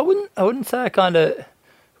 I wouldn't say I kind of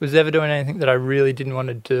was ever doing anything that I really didn't want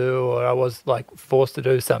to do, or I was like forced to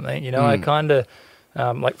do something. I kind of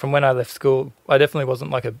from when I left school, I definitely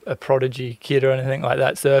wasn't like a prodigy kid or anything like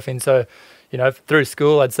that surfing. So, through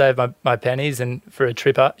school, I'd save my pennies and for a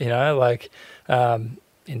trip up, Indo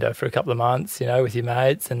for a couple of months, with your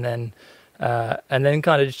mates, and then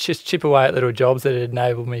kind of just chip away at little jobs that had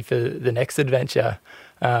enabled me for the next adventure.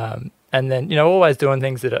 And then, always doing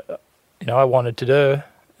things that, I wanted to do.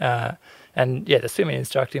 The swimming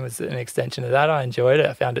instructing was an extension of that. I enjoyed it.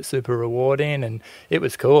 I found it super rewarding, and it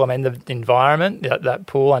was cool. The environment, that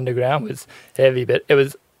pool underground was heavy, but it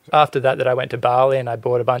was after that I went to Bali and I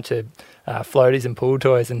bought a bunch of floaties and pool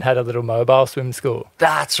toys and had a little mobile swim school.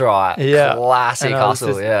 That's right. Yeah. Classic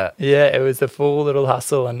hustle, Yeah, it was a full little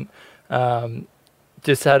hustle, and I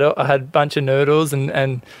had a bunch of noodles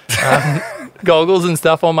and goggles and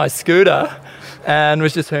stuff on my scooter. and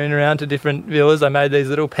was just hooning around to different villas. I made these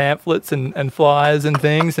little pamphlets and flyers and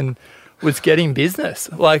things, and was getting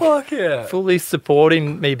business, like Fuck yeah. fully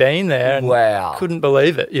supporting me being there. And Wow. couldn't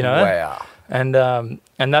believe it, you know. Wow.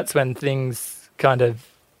 And that's when things kind of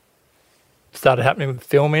started happening with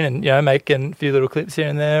filming and, you know, making a few little clips here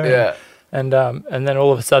and there. Yeah. And then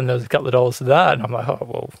all of a sudden there was a couple of dollars to that, and I'm like,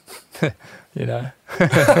 oh well, you know,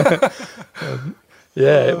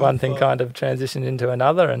 yeah. One thing kind of transitioned into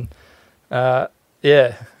another, and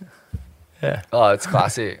yeah. Oh, it's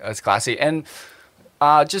classy. It's classy. And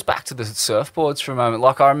just back to the surfboards for a moment.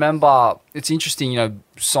 Like, I remember, it's interesting, you know,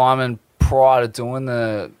 Simon, prior to doing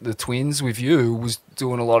the twins with you, was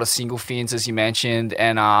doing a lot of single fins, as you mentioned.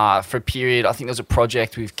 And for a period, I think there was a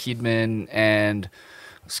project with Kidman, and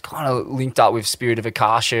it's kind of linked up with Spirit of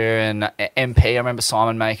Akasha and MP. I remember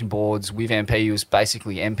Simon making boards with MP. He was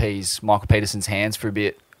basically MP's, Michael Peterson's, hands for a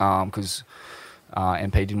bit, because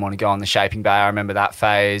MP didn't want to go on the shaping bay. I remember that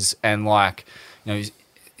phase. And, like, you know,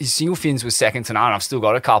 his single fins was second to none. I've still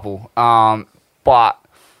got a couple. But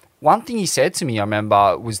one thing he said to me, I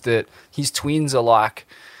remember, was that his twins are like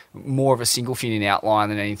more of a single fin in outline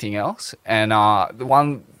than anything else. And the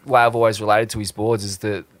one way I've always related to his boards is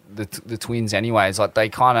that the twins anyways, like they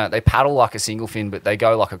paddle like a single fin, but they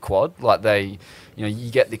go like a quad. Like they, you know,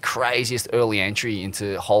 you get the craziest early entry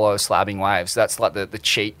into hollow slabbing waves. That's like the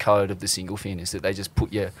cheat code of the single fin, is that they just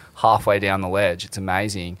put you halfway down the ledge. It's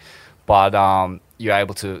amazing. But you're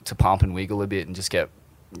able to pump and wiggle a bit and just get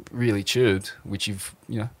really tubed, which you've,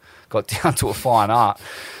 you know, got down to a fine art.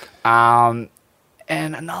 And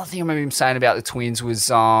another thing I remember him saying about the twins was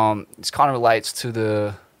this kind of relates to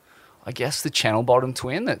the channel bottom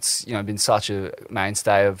twin that's, you know, been such a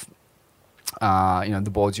mainstay of you know,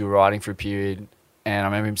 the boards you were riding for a period. And I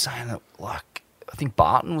remember him saying that, like, I think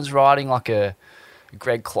Barton was riding like a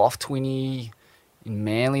Greg Clough twinny in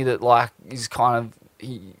Manly that, like, is kind of,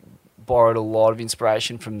 he borrowed a lot of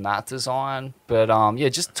inspiration from that design. But yeah,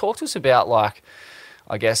 just talk to us about, like,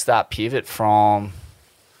 I guess that pivot from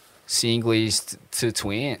singlies to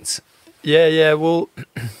twins. Yeah, well,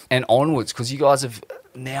 and onwards, because you guys have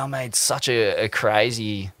now made such a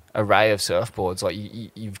crazy array of surfboards. Like,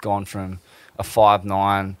 you've gone from a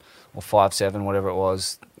 5.9 or 5.7, whatever it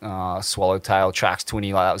was, Swallowtail Trax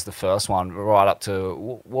 20, like that was the first one, right up to,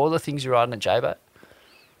 what were the things you're riding at J-Bay?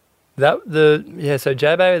 So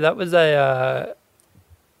J-Bay, that was the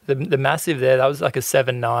massive there, that was like a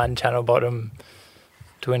 7.9 channel bottom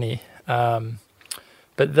 20.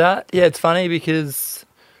 But that, yeah, it's funny because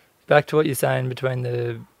back to what you're saying between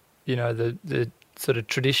the, you know, the sort of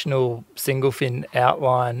traditional single fin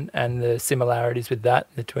outline and the similarities with that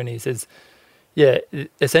in the 20s is, yeah,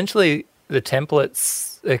 essentially the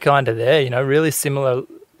templates are kind of there, you know, really similar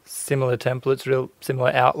templates, real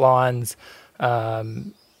similar outlines. I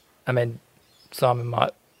mean, Simon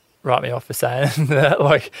might write me off for saying that,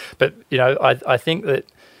 like, but, you know, I think that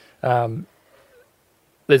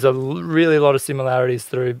there's a really lot of similarities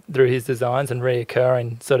through his designs and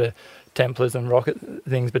reoccurring sort of templars and rocket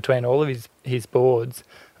things between all of his boards.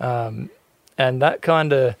 And that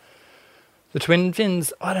kind of, the twin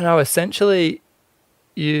fins, I don't know, essentially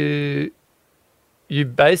you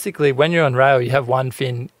basically, when you're on rail, you have one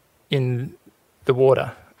fin in the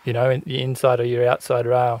water, you know, in the inside or your outside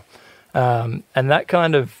rail. And that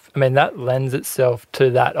kind of, I mean, that lends itself to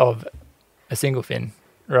that of a single fin,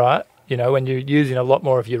 right? You know, when you're using a lot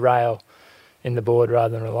more of your rail in the board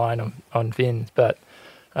rather than relying on fins. But,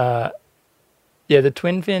 yeah, the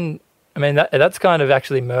twin fin, I mean, that's kind of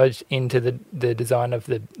actually merged into the design of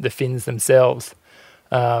the fins themselves.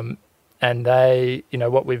 And they, you know,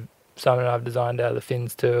 what Simon and I have designed out of the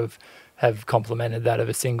fins too have complemented that of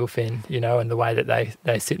a single fin, you know, and the way that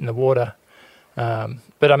they sit in the water.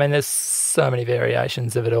 But, I mean, there's so many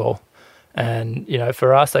variations of it all. And, you know,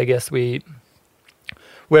 for us, I guess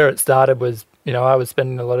where it started was, you know, I was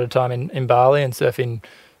spending a lot of time in Bali and surfing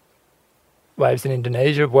waves in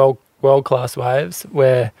Indonesia, world-class waves,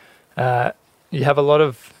 where you have a lot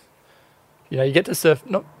of, you know, you get to surf,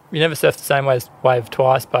 you never surf the same wave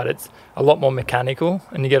twice, but it's a lot more mechanical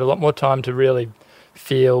and you get a lot more time to really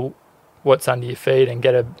feel what's under your feet and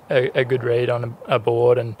get a good read on a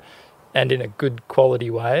board and in a good quality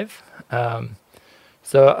wave.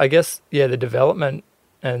 So I guess, yeah, the development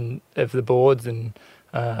and of the boards and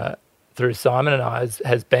through Simon and I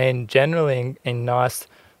has been generally in nice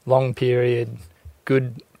long period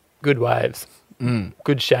good waves,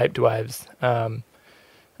 good shaped waves,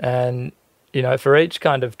 and, you know, for each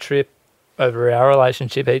kind of trip over our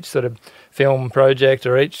relationship, each sort of film project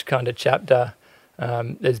or each kind of chapter,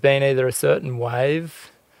 there's been either a certain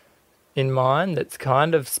wave in mind that's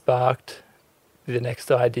kind of sparked the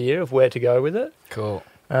next idea of where to go with it. Cool.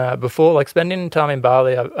 Before, like spending time in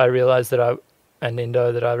Bali, I realised and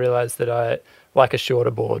Indo, that I realised that I like a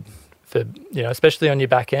shorter board for, especially on your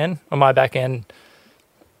back end. On my back end,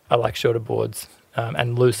 I like shorter boards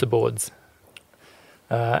and looser boards.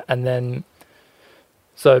 And then,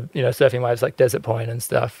 so, surfing waves like Desert Point and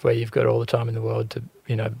stuff, where you've got all the time in the world to,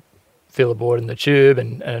 feel a board in the tube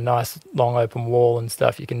and a nice long open wall and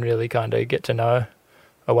stuff, you can really kind of get to know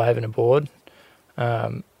a wave and a board.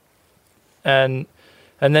 And then,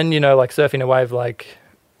 like surfing a wave like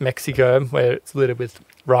Mexico, where it's littered with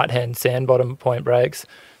right-hand sand bottom point breaks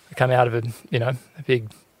that come out of a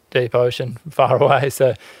big deep ocean far away.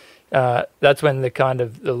 So that's when the kind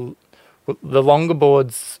of the longer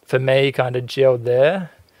boards for me kind of gelled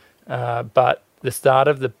there. But the start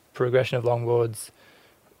of the progression of longboards,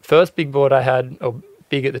 first big board I had, or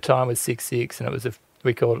big at the time, was 6'6", and it was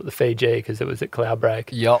we called it the Fiji because it was at Cloudbreak.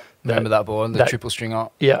 Yep, remember that board, the triple string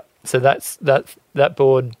up. Yeah, so that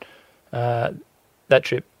board, that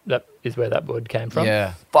trip, that is where that board came from.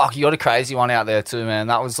 Yeah, fuck, you got a crazy one out there too, man.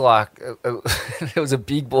 That was like, it was a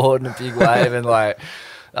big board and a big wave, and like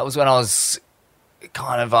that was when I was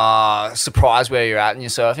kind of surprised where you're at in your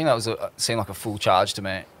surfing. That seemed like a full charge to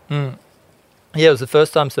me. Mm. Yeah, it was the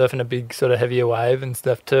first time surfing a big sort of heavier wave and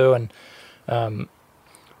stuff too, and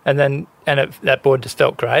that board just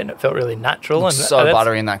felt great and it felt really natural. And so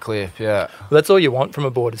buttery in that clip, yeah. Well, that's all you want from a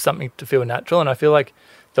board, is something to feel natural, and I feel like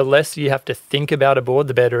the less you have to think about a board,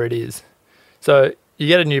 the better it is. So you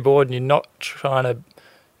get a new board and you're not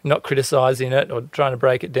criticising it or trying to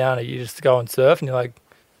break it down, or you just go and surf and you're like,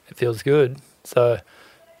 it feels good. So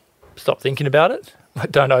stop thinking about it.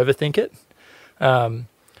 Like, don't overthink it. But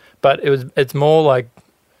it's more like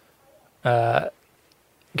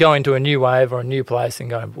going to a new wave or a new place and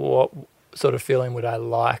going, what sort of feeling would I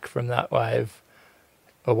like from that wave,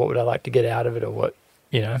 or what would I like to get out of it, or what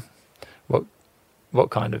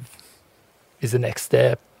kind of is the next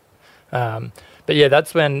step. But yeah,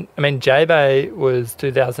 that's when, J-Bay was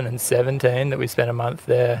 2017 that we spent a month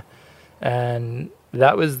there, and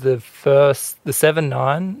that was the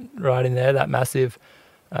 7.9 right in there, that massive.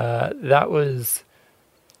 That was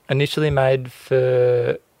initially made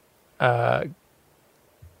for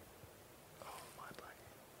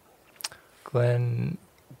Glenn.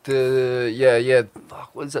 Fuck,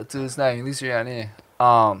 what is that dude's name? He lives around here.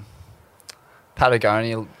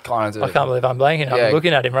 Patagonia kind of. I can't believe I'm blanking. I'm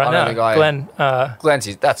looking at him right now. Glenn.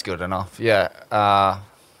 Glenn's that's good enough. Yeah.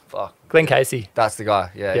 Fuck. Glenn Casey. That's the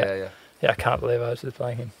guy. Yeah. Yeah, I can't believe I was just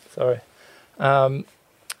blanking. Sorry. So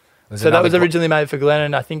that was originally made for Glenn,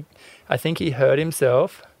 and I think he hurt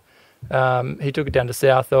himself. He took it down to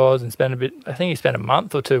South Oz and spent he spent a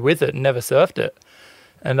month or two with it and never surfed it.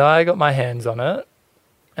 And I got my hands on it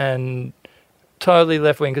and totally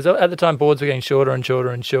left wing, because at the time boards were getting shorter and shorter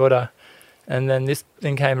and shorter. And then this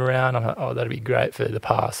thing came around. I'm like, oh, that'd be great for the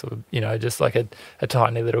pass, or, just like a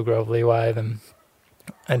tiny little grovelly wave. And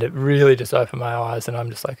it really just opened my eyes, and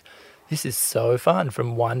I'm just like, this is so fun,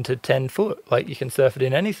 from 1 to 10 foot. Like, you can surf it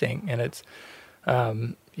in anything. And it's,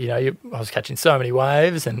 I was catching so many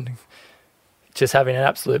waves and just having an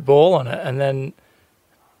absolute ball on it. And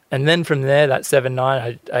then from there, that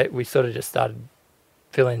 7.9, we sort of just started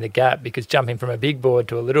filling the gap, because jumping from a big board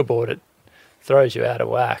to a little board, it throws you out of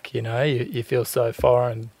whack. You feel so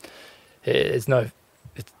foreign. It's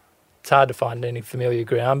hard to find any familiar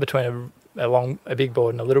ground between a big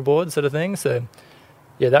board and a little board, sort of thing. So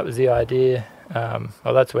yeah, that was the idea.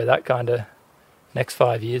 That's where that kind of next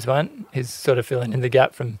 5 years went, is sort of filling in the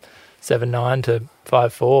gap from 7.9 to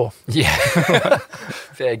 5.4. Yeah,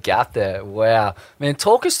 fair gap there. Wow, man,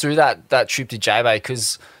 talk us through that trip to J-Bay,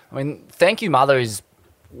 because Thank You Mother is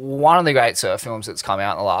one of the great surf films that's come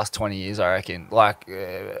out in the last 20 years, I reckon. Like,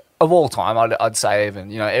 of all time, I'd say, even,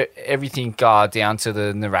 everything down to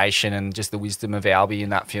the narration and just the wisdom of Albie in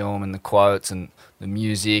that film, and the quotes and the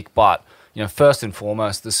music. But, first and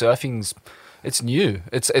foremost, the surfing's, it's new.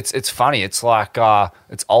 It's funny. It's like,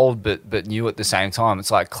 it's old but new at the same time.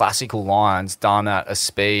 It's like classical lines done at a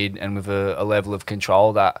speed and with a level of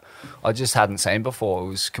control that I just hadn't seen before. It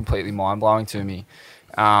was completely mind-blowing to me.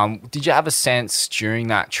 Did you have a sense during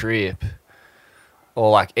that trip,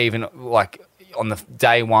 or like even like on the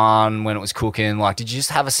day one when it was cooking, like, did you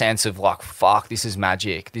just have a sense of like, fuck, this is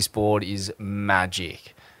magic. This board is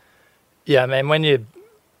magic. Yeah, man, when you're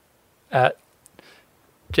at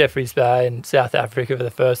Jeffreys Bay in South Africa for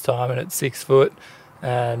the first time and it's 6 foot,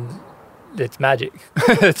 and it's magic.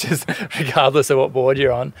 It's just regardless of what board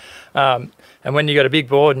you're on. And when you got a big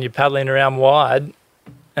board and you're paddling around wide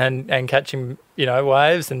and catching,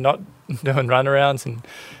 waves and not doing runarounds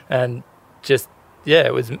and just yeah,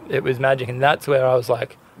 it was magic, and that's where I was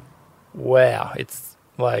like, wow, it's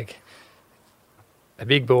like a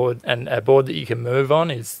big board, and a board that you can move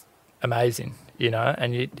on is amazing,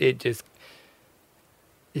 and it just,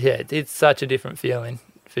 yeah, it's such a different feeling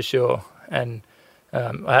for sure. And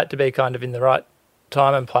I had to be kind of in the right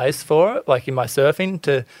time and place for it, like in my surfing,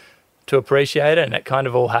 to appreciate it, and it kind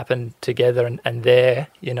of all happened together and there,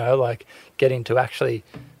 like getting to actually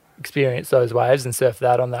experience those waves and surf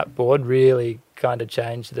that on that board really kind of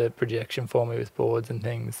changed the projection for me with boards and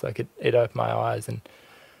things. Like it opened my eyes, and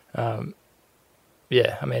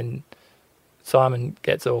yeah, I mean, Simon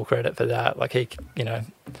gets all credit for that. Like he,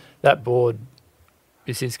 that board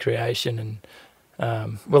is his creation,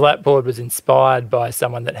 and that board was inspired by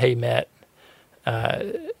someone that he met,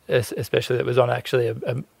 especially that was on actually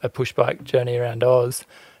a push bike journey around Oz,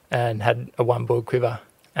 and had a one board quiver,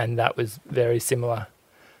 and that was very similar.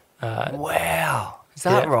 Wow, is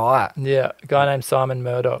that right? Yeah, a guy named Simon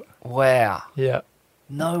Murdoch. Wow. Yeah.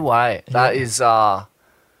 No way. That is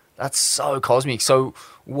that's so cosmic. So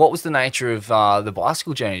what was the nature of the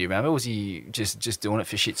bicycle journey? Do you remember? Was he just doing it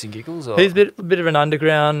for shits and giggles? Or? He's a bit of an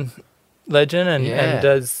underground legend, and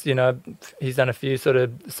does, he's done a few sort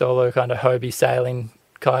of solo kind of Hobie sailing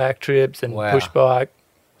kayak trips and push bike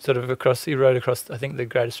sort of across. He rode across, I think, the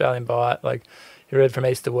Great Australian Bight. Like he rode from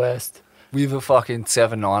east to west. With a fucking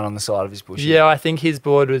 7.9 on the side of his bush. Yeah, I think his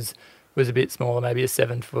board was a bit smaller, maybe a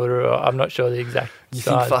 7-footer, or I'm not sure the exact size. You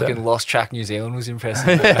think fucking Lost Track New Zealand was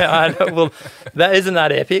impressive? I know. Well, isn't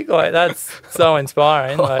that epic? Like, that's so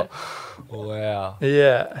inspiring. Like, wow.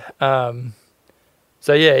 Yeah.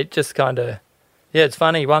 So yeah, it just kind of, yeah, it's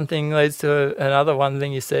funny. One thing leads to another. One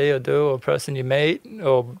thing you see or do, or person you meet,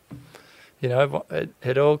 or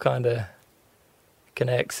it all kind of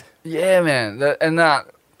connects. Yeah, man.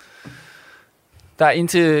 That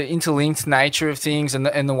interlinked nature of things, and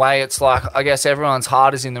the way it's like, I guess everyone's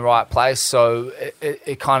heart is in the right place, so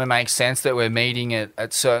it kind of makes sense that we're meeting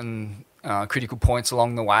at certain critical points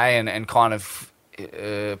along the way, and kind of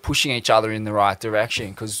pushing each other in the right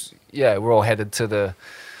direction, because yeah, we're all headed to the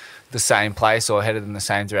same place, or headed in the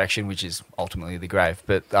same direction, which is ultimately the grave.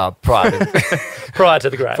 But prior to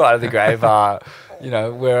the grave,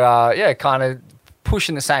 we're kind of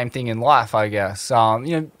pushing the same thing in life, I guess.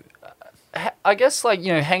 I guess, like,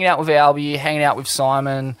 hanging out with Albie, hanging out with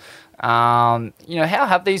Simon, how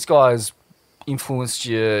have these guys influenced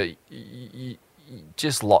your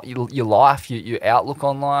life, your outlook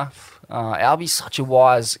on life? Albie's such a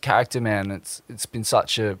wise character, man. It's been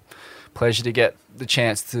such a pleasure to get the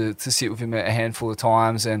chance to sit with him a handful of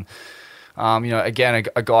times, and again,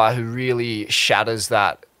 a guy who really shatters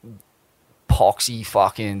that poxy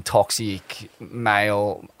fucking toxic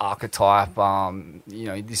male archetype.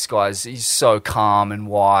 This he's so calm and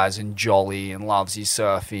wise and jolly and loves his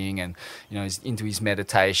surfing, and he's into his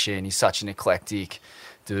meditation. He's such an eclectic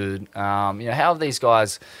dude. How have these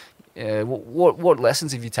guys, what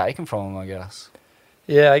lessons have you taken from them, I guess?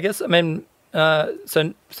 Yeah, I guess, I mean,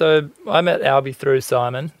 so I met Albie through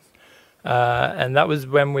Simon, and that was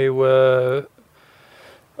when we were,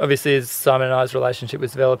 obviously, as Simon and I's relationship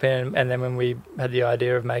was developing, and then when we had the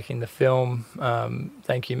idea of making the film,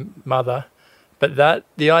 Thank You, Mother. But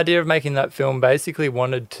the idea of making that film basically we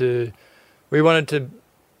wanted to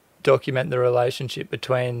document the relationship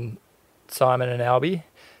between Simon and Albie,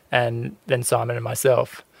 and then Simon and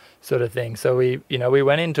myself, sort of thing. So we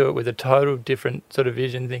went into it with a total different sort of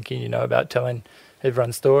vision, thinking, about telling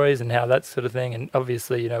everyone stories and how that sort of thing. And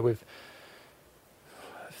obviously, we've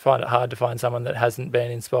find it hard to find someone that hasn't been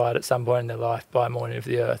inspired at some point in their life by Morning of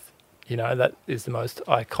the Earth. That is the most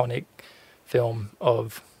iconic film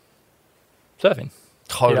of surfing.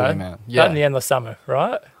 Totally, man. Yeah. That and The Endless Summer,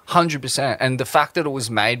 right? 100%. And the fact that it was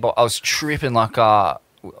made, I was tripping, like,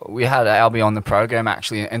 we had Albie on the program,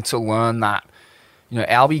 actually, and to learn that,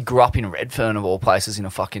 Albie grew up in Redfern, of all places, in a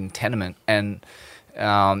fucking tenement. And,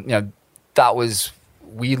 that was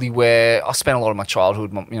weirdly where I spent a lot of my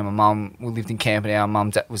childhood. My mum, we lived in Camperdown.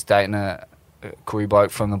 Mum was dating a Koori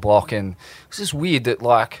bloke from the block, and it was just weird that,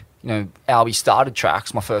 like, Albie started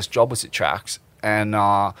Tracks. My first job was at Tracks, and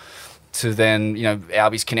to then,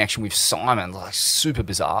 Albie's connection with Simon, like, super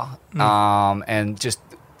bizarre. And just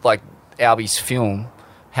like Albie's film,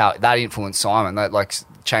 how that influenced Simon, that like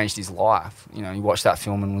changed his life. He watched that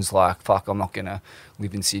film and was like, fuck, I'm not gonna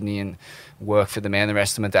live in Sydney and work for the man the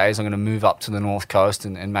rest of my days. I'm going to move up to the North Coast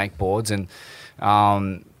and make boards. And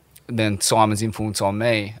then Simon's influence on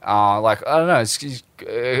me, I don't know, it's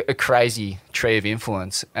a crazy tree of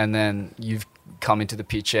influence. And then you've come into the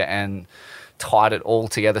picture and tied it all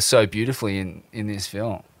together so beautifully in this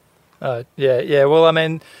film. Yeah. Well, I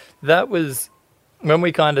mean, that was when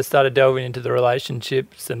we kind of started delving into the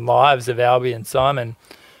relationships and lives of Albie and Simon,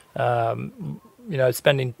 you know,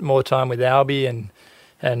 spending more time with Albie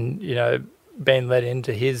and you know, being led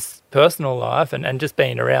into his personal life and just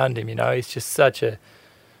being around him, you know, he's just such a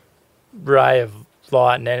ray of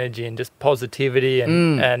light and energy and just positivity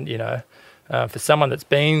and you know, for someone that's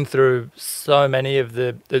been through so many of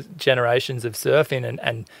the generations of surfing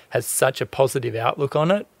and has such a positive outlook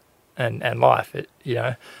on it and life, you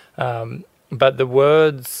know. But the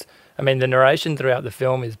words, I mean, the narration throughout the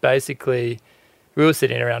film is basically, we were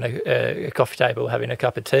sitting around a coffee table having a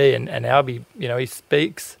cup of tea and Albie, you know, he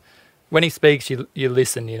speaks. When he speaks, you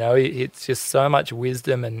listen, you know. It's just so much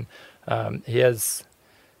wisdom and he has,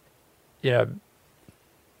 you know,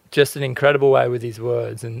 just an incredible way with his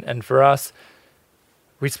words. And for us,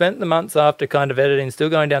 we spent the months after kind of editing, still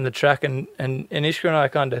going down the track and Ishka and I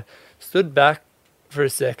kind of stood back for a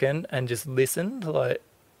second and just listened,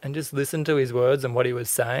 and just listened to his words and what he was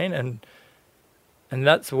saying. And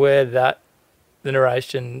that's where the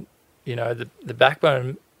narration, you know, the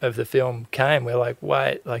backbone of the film came. We're like,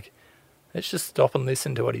 wait, like, let's just stop and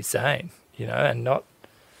listen to what he's saying, you know, and not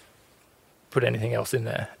put anything else in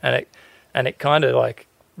there. And it kind of like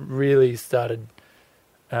really started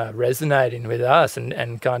resonating with us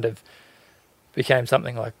and kind of became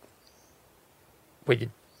something like where you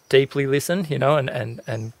deeply listen, you know,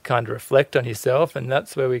 and kind of reflect on yourself. And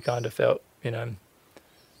that's where we kind of felt, you know,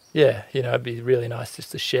 yeah, you know, it'd be really nice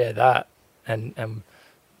just to share that. And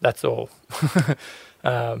that's all.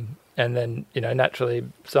 And then, you know, naturally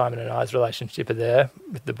Simon and I's relationship are there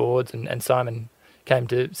with the boards and Simon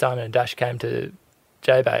and Dash came to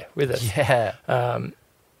J-Bay with us. Yeah.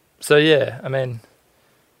 So yeah, I mean,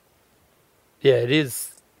 yeah,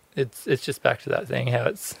 it's just back to that thing, how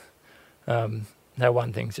it's, how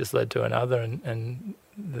one thing's just led to another and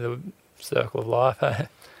the circle of life.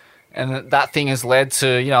 And that thing has led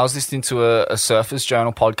to, you know, I was listening to a Surfers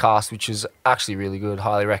Journal podcast, which is actually really good.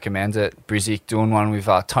 Highly recommend it. Brizik doing one with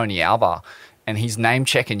Tony Alva, and he's name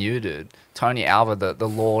checking you, dude. Tony Alva, the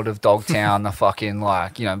Lord of Dogtown, the fucking,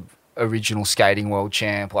 like, you know, original skating world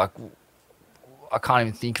champ. Like, I can't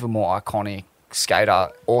even think of a more iconic skater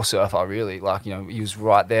or surfer, really. Like, you know, he was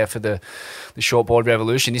right there for the shortboard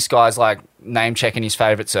revolution. This guy's like name checking his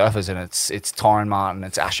favourite surfers, and it's Torren Martin,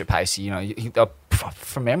 it's Asher Pacey. You know,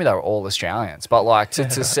 from memory they were all Australians, but like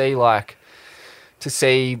to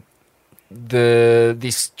see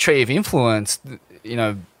this tree of influence, you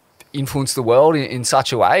know, influence the world in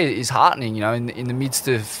such a way is heartening. You know, in the midst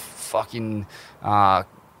of fucking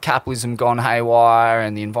capitalism gone haywire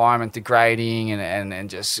and the environment degrading and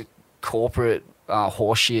just corporate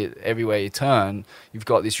horseshit everywhere you turn, you've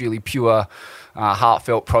got this really pure,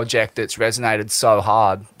 heartfelt project that's resonated so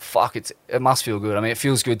hard. Fuck, it must feel good. I mean, it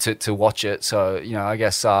feels good to watch it. So, you know, I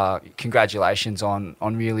guess congratulations on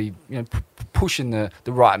really, you know, pushing the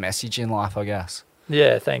right message in life, I guess.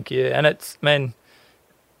 Yeah, thank you. And it's, I mean,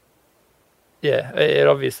 yeah, it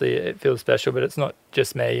obviously it feels special, but it's not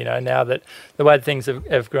just me, you know, now that the way things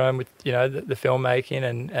have grown with, you know, the filmmaking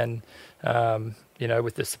and you know,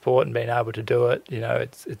 with the support and being able to do it, you know,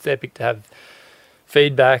 it's epic to have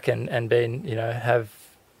feedback and being, you know, have,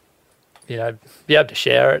 you know, be able to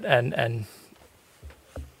share it and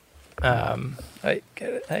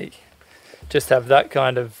just have that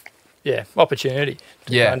kind of, yeah, opportunity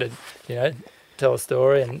to kind of, you know, tell a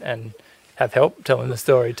story and have help telling the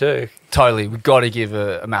story too. Totally. We've got to give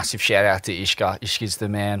a massive shout out to Ishka. Ishka's the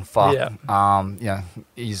man. Fuck. Yeah. You know,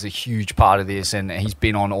 he's a huge part of this, and he's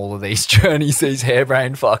been on all of these journeys, these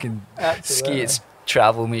harebrained fucking skits,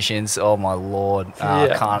 travel missions. Oh my Lord.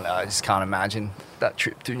 I just can't imagine that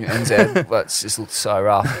trip to NZ. It just looks so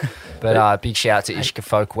rough. But big shout out to Ishka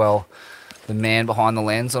Folkwell, the man behind the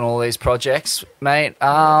lens on all these projects, mate.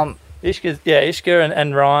 Ishka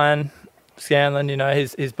and Ryan Scanlon, you know,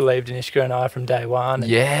 he's believed in Ishka and I from day one.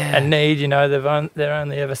 And Need, you know, they're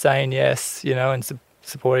only ever saying yes, you know, and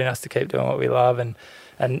supporting us to keep doing what we love and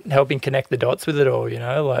helping connect the dots with it all, you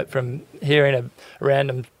know, like from hearing a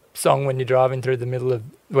random song when you're driving through the middle of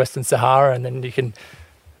Western Sahara, and then you can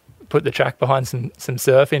put the track behind some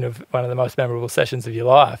surfing of one of the most memorable sessions of your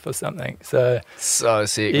life or something. So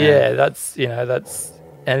sick, man. Yeah, that's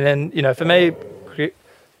and then, you know, for me,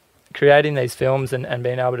 creating these films and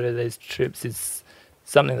being able to do these trips is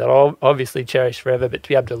something that I'll obviously cherish forever, but to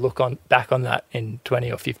be able to look back on that in 20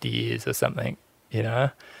 or 50 years or something, you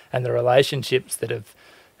know, and the relationships that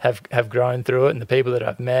have grown through it and the people that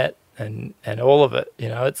I've met and all of it, you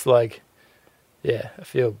know, it's like, yeah, I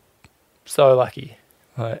feel so lucky.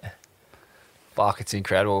 Like, fuck, it's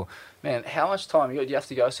incredible. Man, how much time you got? Do you have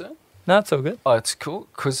to go soon? No, it's all good. Oh, it's cool.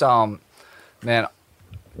 Because, man,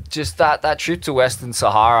 just that trip to Western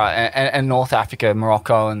Sahara and North Africa,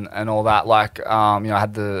 Morocco and all that, like, I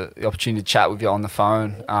had the opportunity to chat with you on the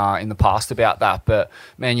phone in the past about that. But,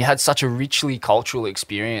 man, you had such a richly cultural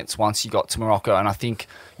experience once you got to Morocco. And I think,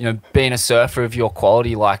 being a surfer of your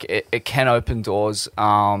quality, like, it can open doors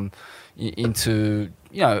into,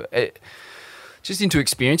 just into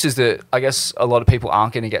experiences that I guess a lot of people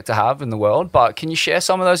aren't going to get to have in the world. But can you share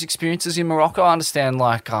some of those experiences in Morocco? I understand,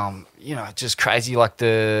 like, just crazy, like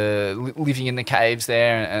the living in the caves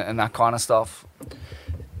there and that kind of stuff.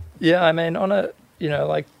 Yeah, I mean, on a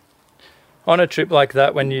trip like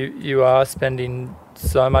that, when you are spending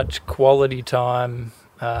so much quality time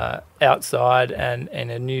outside and in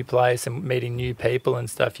a new place and meeting new people and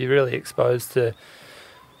stuff, you're really exposed to,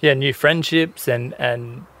 new friendships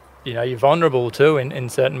and you're vulnerable too in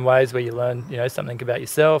certain ways where you learn, something about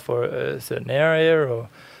yourself or a certain area or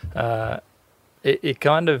it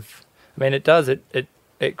kind of, I mean, it does, it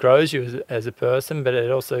grows you as a person, but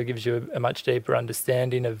it also gives you a much deeper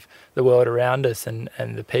understanding of the world around us and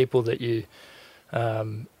the people that you,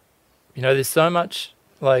 there's so much,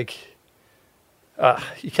 like,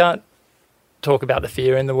 you can't talk about the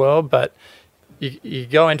fear in the world, but you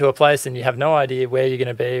go into a place and you have no idea where you're going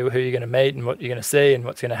to be, who you're going to meet and what you're going to see and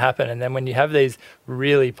what's going to happen. And then when you have these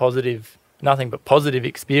really positive, nothing but positive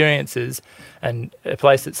experiences and a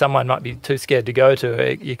place that someone might be too scared to go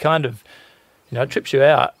to, you kind of, it trips you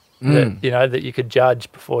out that you could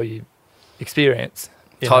judge before you experience.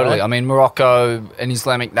 Totally. I mean, Morocco, an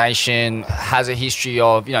Islamic nation, has a history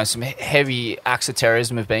of, some heavy acts of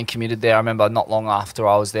terrorism have been committed there. I remember not long after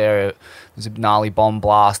I was there, there was a gnarly bomb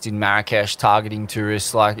blast in Marrakesh targeting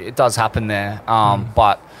tourists. Like, it does happen there.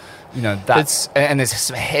 But, and there's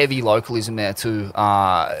some heavy localism there too.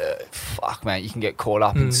 Fuck, man, you can get caught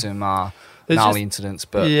up in some gnarly incidents.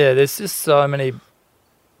 But yeah, there's just so many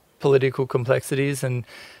political complexities and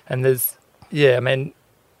there's, I mean,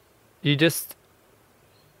 you just...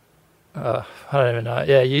 I don't even know.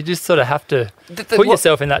 Yeah, you just sort of have to put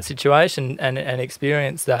yourself in that situation and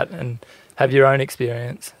experience that and have your own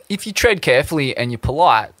experience. If you tread carefully and you're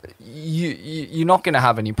polite, you're not going to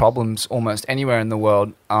have any problems almost anywhere in the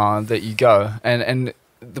world that you go. And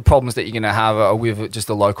the problems that you're going to have are with just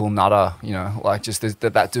a local nutter, like just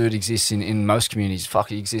that dude exists in most communities. Fuck,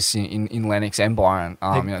 he exists in Lennox and Byron.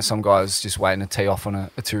 Some guys just waiting to tee off on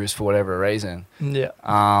a tourist for whatever reason. Yeah.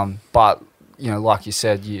 But, like you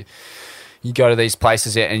said, you go to these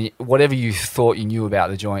places and whatever you thought you knew about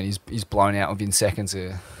the joint is blown out within seconds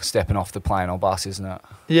of stepping off the plane or bus, isn't it?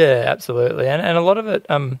 Yeah, absolutely. And a lot of it,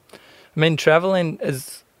 I mean, travelling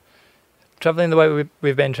the way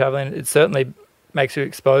we've been travelling, it certainly makes you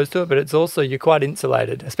exposed to it, but it's also, you're quite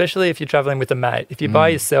insulated, especially if you're travelling with a mate. If you're by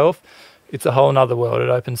yourself, it's a whole nother world. It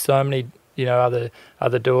opens so many,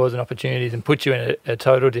 other doors and opportunities and puts you in a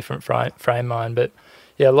total different frame mind. But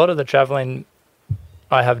yeah, a lot of the travelling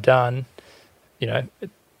I have done,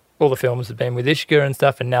 all the films have been with Ishka and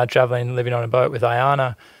stuff, and now traveling, living on a boat with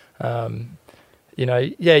Ayana.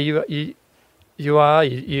 You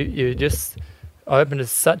just open to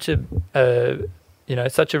such a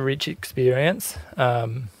rich experience,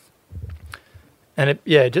 and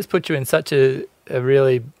it just puts you in such a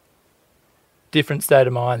really different state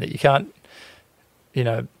of mind that you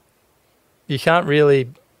can't really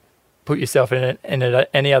put yourself in it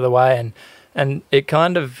any other way, and it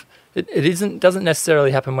kind of. It doesn't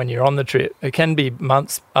necessarily happen when you're on the trip. It can be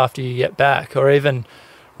months after you get back, or even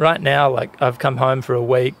right now, like I've come home for a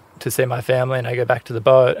week to see my family and I go back to the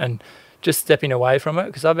boat and just stepping away from it,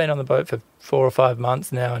 because I've been on the boat for 4 or 5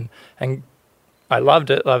 months now and I loved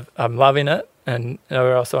it. I'm loving it and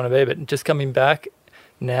nowhere else I want to be, but just coming back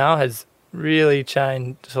now has really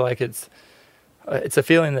changed. Like it's a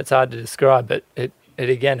feeling that's hard to describe, but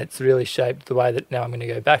it's really shaped the way that now I'm going to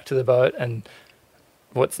go back to the boat and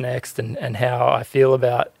what's next and how I feel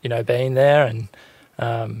about, being there. And,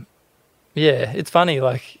 it's funny,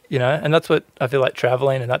 like, and that's what I feel like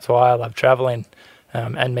traveling, and that's why I love traveling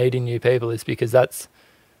and meeting new people, is because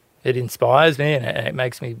it inspires me and it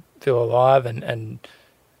makes me feel alive and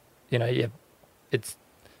it's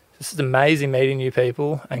just amazing meeting new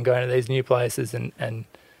people and going to these new places and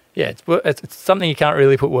it's something you can't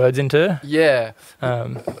really put words into. Yeah.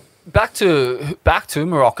 Back to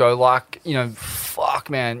Morocco, like,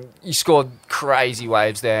 fuck, man, you scored crazy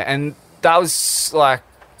waves there. And that was, like,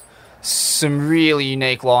 some really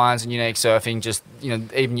unique lines and unique surfing, just,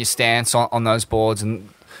 even your stance on those boards and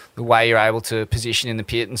the way you're able to position in the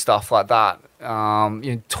pit and stuff like that.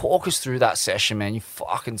 Talk us through that session, man. You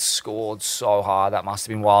fucking scored so hard. That must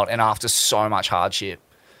have been wild. And after so much hardship.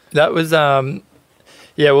 That was,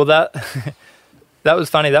 That was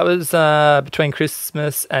funny. That was between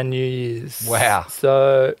Christmas and New Year's. Wow.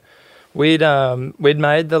 So we'd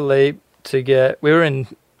made the leap to get. We were in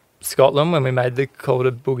Scotland when we made the call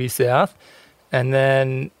to Boogie South, and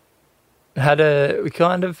then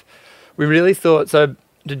we really thought, so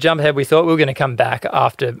to jump ahead, we thought we were going to come back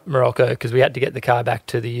after Morocco because we had to get the car back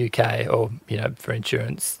to the UK or, for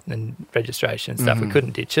insurance and registration and stuff. We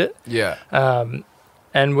couldn't ditch it. Yeah.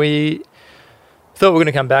 And we thought we were going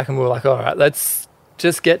to come back, and we were like, all right, let's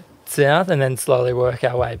just get south and then slowly work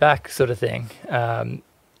our way back, sort of thing. And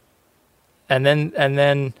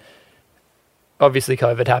then obviously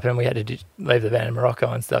COVID happened and we had to leave the van in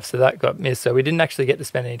Morocco and stuff, so that got missed. So we didn't actually get to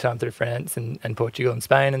spend any time through France and Portugal and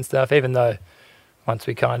Spain and stuff, even though once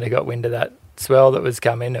we kind of got wind of that swell that was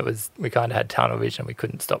coming, we kind of had tunnel vision. We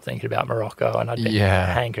couldn't stop thinking about Morocco, and I'd been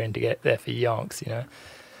hankering to get there for yonks,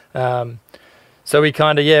 So we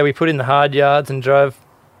kind of, we put in the hard yards and drove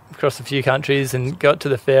across a few countries and got to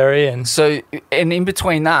the ferry. And in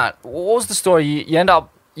between that, what was the story?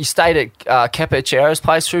 You stayed at Kepa Chero's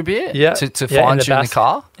place for a bit to fine-tune the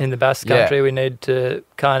car? In the Basque country, we need a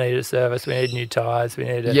service, we need new tyres, we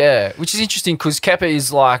need which is interesting because Kepa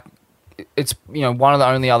is like, it's, one of the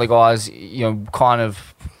only other guys, kind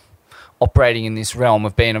of operating in this realm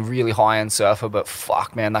of being a really high-end surfer, but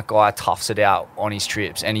fuck, man, that guy toughs it out on his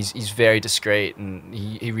trips, and he's very discreet, and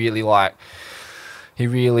he really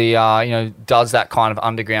does that kind of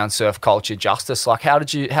underground surf culture justice. Like, how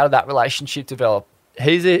did that relationship develop?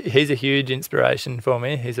 He's a huge inspiration for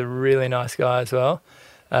me. He's a really nice guy as well.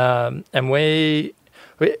 And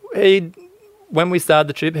when we started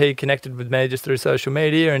the trip, he connected with me just through social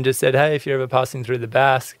media and just said, hey, if you're ever passing through the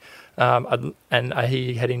Basque,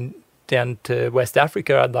 he heading down to West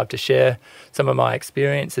Africa, I'd love to share some of my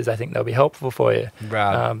experiences. I think they'll be helpful for you.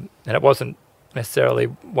 Right. And it wasn't necessarily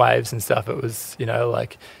waves and stuff. It was,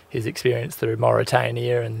 like his experience through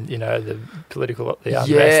Mauritania and, the political unrest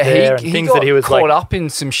there and things that he was caught up in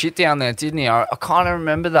some shit down there, didn't he? I kind of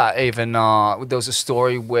remember that even. There was a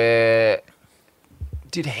story where,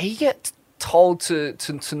 did he get told to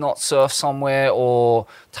not surf somewhere, or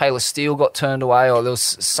Taylor Steele got turned away, or there was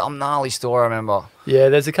some gnarly story I remember. Yeah,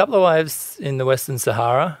 there's a couple of waves in the Western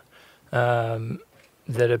Sahara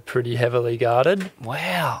that are pretty heavily guarded.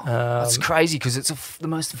 Wow. That's crazy because it's the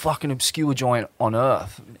most fucking obscure joint on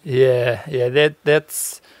earth. Yeah,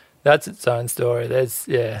 that's its own story. There's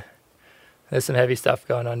some heavy stuff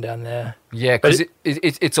going on down there. Yeah, because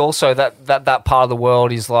it's also that part of the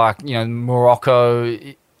world is like, Morocco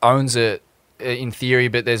owns it in theory,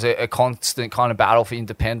 but there's a constant kind of battle for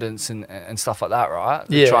independence and stuff like that, right?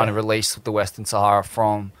 They're trying to release the Western Sahara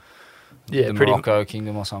from the Morocco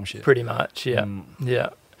kingdom or some shit. Pretty much, yeah. Yeah.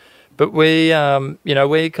 But we,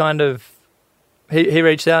 we kind of, he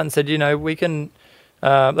reached out and said, we can,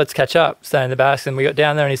 let's catch up, stay in the Basque. And we got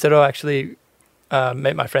down there and he said, actually,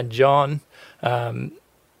 meet my friend John,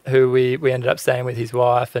 who we ended up staying with, his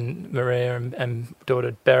wife and Maria and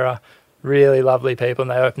daughter Bera. Really lovely people,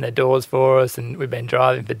 and they opened their doors for us, and we've been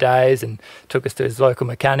driving for days, and took us to his local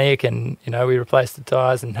mechanic, and we replaced the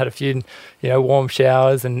tyres and had a few warm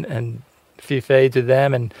showers and a few feeds with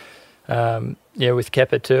them, and with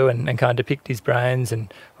Kepa too, and kind of picked his brains,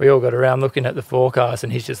 and we all got around looking at the forecast,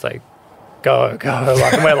 and he's just like, go, like,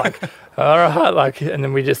 and we're like, all right, like, and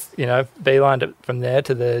then we just beelined it from there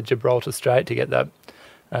to the Gibraltar Strait to get that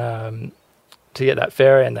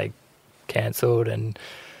ferry, and they cancelled, and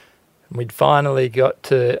we'd finally got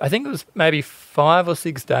to, I think it was maybe 5 or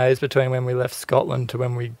 6 days between when we left Scotland to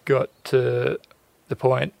when we got to the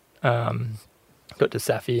point, got to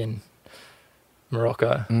Safi in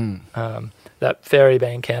Morocco. That ferry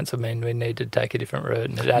being cancelled meant we needed to take a different route.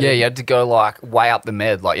 And you had to go like way up the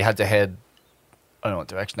Med, like you had to head, I don't know what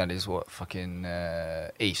direction that is, fucking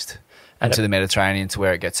east into the Mediterranean to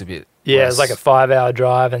where it gets a bit less. It was like a 5-hour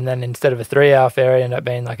drive, and then instead of a 3-hour ferry, it ended up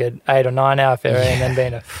being like an 8 or 9-hour ferry, and then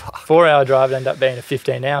being a 4-hour drive, it ended up being a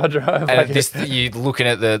 15-hour drive. And you're looking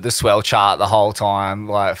at the swell chart the whole time,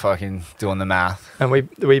 like fucking doing the math. And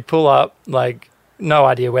we pull up, like, no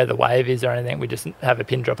idea where the wave is or anything. We just have a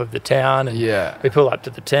pin drop of the town, and we pull up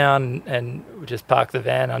to the town, and we just park the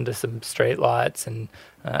van under some street lights, and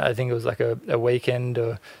I think it was like a weekend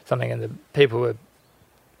or something, and the people were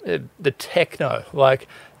the techno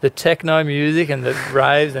music and the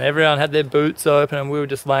raves, and everyone had their boots open, and we were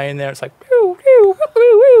just laying there. It's like, woo, woo,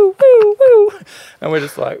 woo, woo, woo, and we're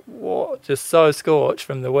just like, what? Just so scorched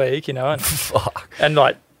from the week, and fuck. And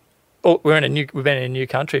like, we've been in a new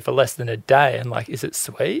country for less than a day, and like, is it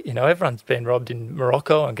sweet? everyone's been robbed in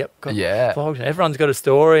Morocco and got flogged, and everyone's got a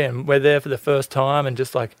story, and we're there for the first time, and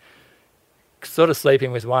just like sort of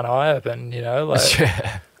sleeping with one eye open,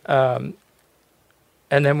 like.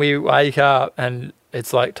 And then we wake up and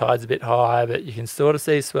it's like tide's a bit high, but you can sort of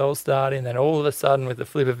see swells starting. Then all of a sudden, with the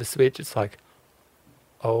flip of a switch, it's like,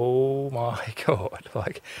 oh my God.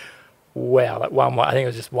 Like, wow. Like one way, I think it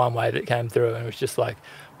was just one wave that came through and it was just like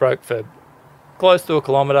broke for close to a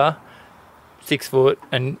kilometre, 6 foot,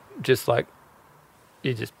 and just like,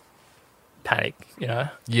 you just panic, you know?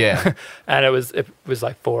 Yeah. And it was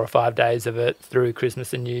like 4 or 5 days of it through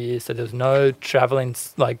Christmas and New Year. So there was no travelling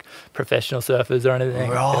like professional surfers or anything.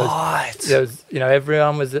 Right. There was, you know,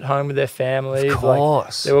 everyone was at home with their families. Of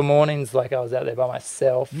course. Like, there were mornings like I was out there by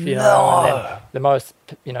myself, you know, and then the most,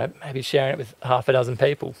 you know, maybe sharing it with half a dozen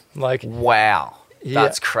people. Like, Wow. Yeah.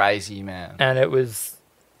 That's crazy, man. And it was,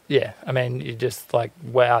 yeah, I mean, you just like,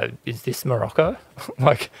 wow, is this Morocco?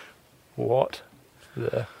 Like, what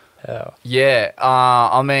the hell? Yeah,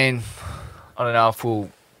 I mean, I don't know if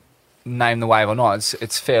we'll name the wave or not.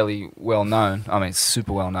 It's fairly well known. I mean, it's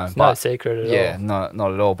super well known. It's no secret at all. Yeah, not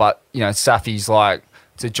at all. But, you know, Safi's like,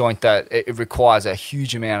 it's a joint that it requires a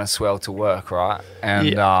huge amount of swell to work, right?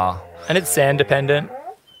 And and it's sand dependent.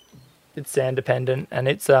 And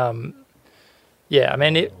it's yeah. I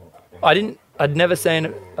mean, I'd never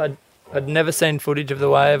seen footage of the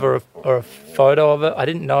wave or a photo of it. I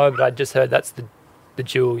didn't know, but I just heard that's the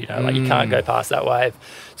jewel. You know, like you can't go past that wave.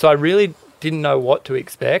 So I really didn't know what to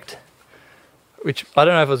expect, which I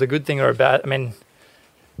don't know if it was a good thing or a bad. I mean,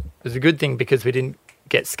 it was a good thing because we didn't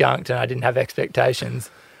get skunked and I didn't have expectations.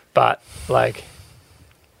 But like,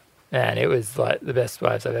 man, it was like the best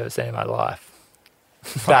waves I've ever seen in my life.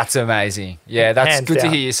 that's amazing. Yeah, that's Hands good to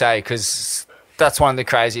down. hear you say, because that's one of the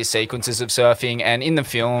craziest sequences of surfing. And in the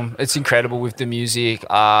film, it's incredible with the music.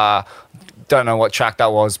 Don't know what track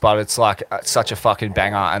that was, but it's like such a fucking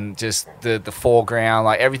banger. And just the foreground,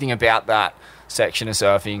 like everything about that section of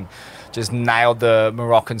surfing just nailed the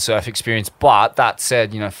Moroccan surf experience. But that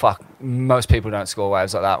said, you know, fuck, most people don't score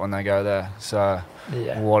waves like that when they go there. So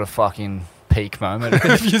Yeah. what a fucking peak moment of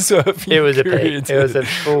your surfing It was a career, peak. It was a dude.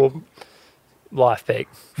 full life peak.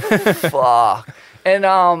 Fuck. And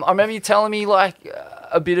I remember you telling me like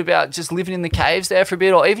a bit about just living in the caves there for a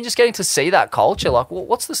bit, or even just getting to see that culture. Like,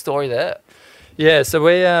 what's the story there? Yeah, so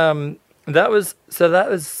we that was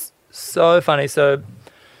so funny. So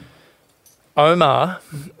Omar,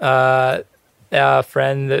 our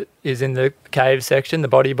friend that is in the cave section, the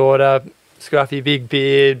bodyboarder, scruffy, big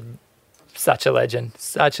beard, such a legend.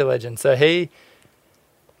 So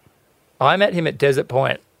I met him at Desert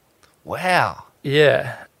Point. Wow.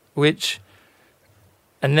 Yeah,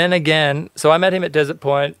 and then again, so I met him at Desert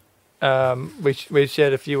Point. We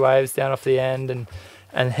shared a few waves down off the end,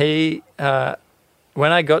 and he,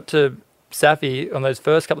 when I got to Safi on those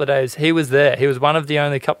first couple of days, he was there. He was one of the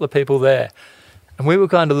only couple of people there, and we were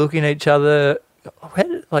kind of looking at each other,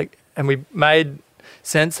 and we made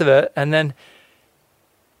sense of it. And then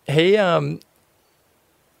he,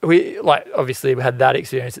 we obviously we had that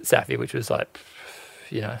experience at Safi, which was like,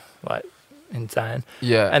 you know, like insane.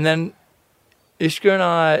 Yeah. And then Ishka and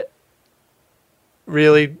I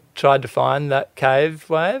really tried to find that cave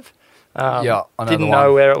wave. Yeah, I know didn't the know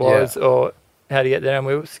one. where it Yeah. was or how to get there, and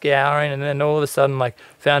we were scouring, and then all of a sudden, like,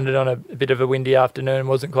 found it on a bit of a windy afternoon,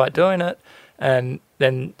 wasn't quite doing it, and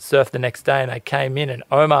then surfed the next day, and I came in, and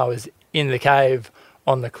Omar was in the cave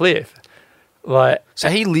on the cliff. Like, So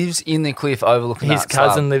he lives in the cliff overlooking his that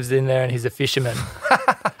cousin slab. lives in there, and he's a fisherman.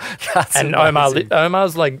 That's And amazing.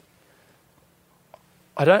 Omar's like,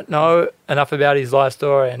 I don't know enough about his life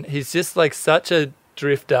story, and he's just like such a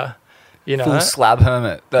drifter, you know. Full slab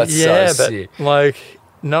hermit. That's yeah, so but sick. like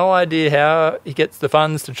no idea how he gets the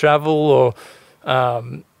funds to travel, or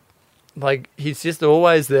like he's just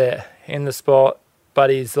always there in the spot.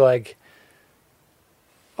 But he's like,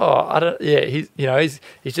 he's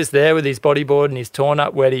just there with his bodyboard and his torn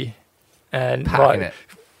up wetty, and Packing like it.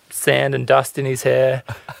 sand and dust in his hair,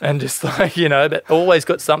 and just like, you know, but always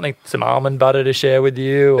got something, some almond butter to share with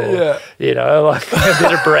you, or Yeah. you know, like a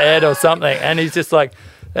bit of bread or something. And he's just like,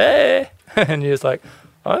 hey, and you're just like,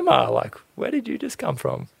 Omar, like, where did you just come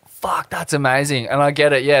from? Fuck, that's amazing. And I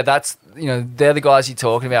get it. Yeah, that's, you know, they're the guys you're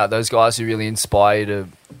talking about. Those guys who really inspire you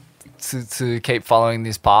to keep following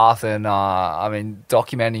this path and, I mean,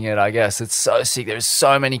 documenting it, I guess. It's so sick. There's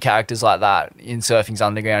so many characters like that in Surfing's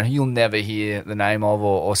Underground who you'll never hear the name of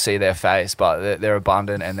or see their face, but they're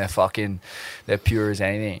abundant and they're pure as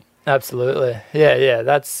anything. Absolutely. Yeah.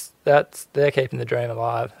 They're keeping the dream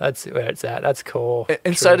alive. That's where it's at. That's core.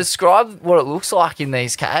 And so describe what it looks like in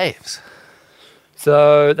these caves.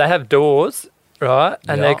 So they have doors, right?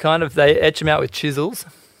 And Yeah. they etch them out with chisels.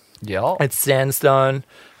 Yeah. It's sandstone.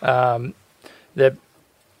 They're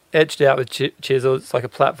etched out with chisels. It's like a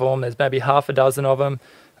platform. There's maybe half a dozen of them.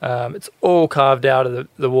 It's all carved out of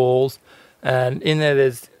the walls, and in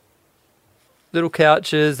there's little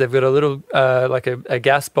couches. They've got a little like a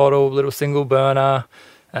gas bottle, little single burner,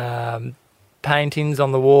 paintings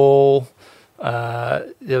on the wall.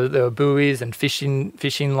 There were buoys and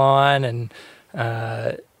fishing line, and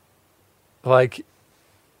like,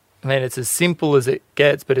 I mean, it's as simple as it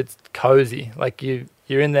gets, but it's cozy. Like you're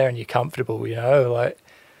in there and you're comfortable, you know, like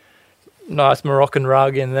nice Moroccan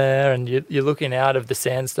rug in there, and you're looking out of the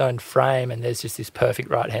sandstone frame, and there's just this perfect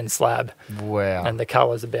right-hand slab. Wow. And the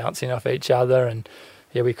colours are bouncing off each other, and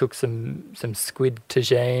yeah, we cooked some squid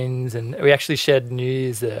tagines, and we actually shared New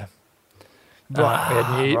Year's there.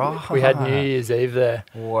 We had New Year's Eve there.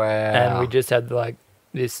 Wow. And we just had like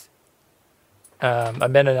this. I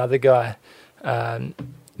met another guy,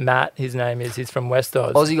 Matt, his name is. He's from West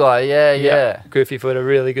Oz. Aussie guy, yeah. Goofy foot, a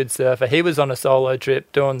really good surfer. He was on a solo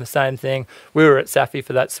trip doing the same thing. We were at Safi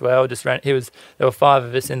for that swell. There were 5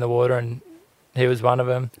 of us in the water, and he was one of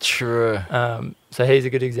them. True. So he's a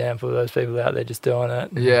good example of those people out there just doing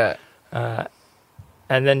it. Yeah.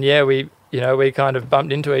 And then we kind of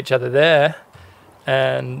bumped into each other there,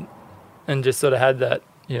 and just sort of had that,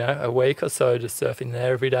 a week or so just surfing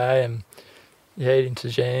there every day, and eating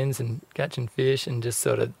tagines and catching fish and just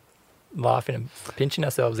sort of laughing and pinching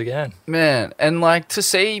ourselves again. Man, and like to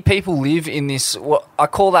see people live in this, what I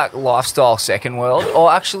call that lifestyle second world,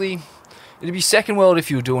 or actually it'd be second world if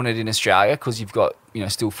you were doing it in Australia, because you've got,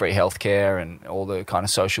 still free healthcare and all the kind of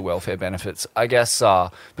social welfare benefits, I guess.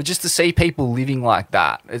 But just to see people living like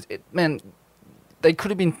that, man, they could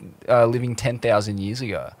have been living 10,000 years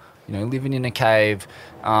ago, living in a cave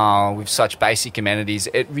with such basic amenities.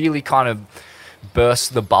 It really kind of bursts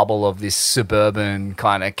the bubble of this suburban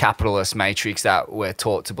kind of capitalist matrix that we're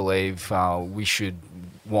taught to believe we should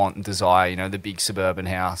want and desire, the big suburban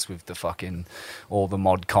house with the fucking all the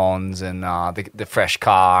mod cons and the fresh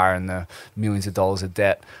car and the millions of dollars of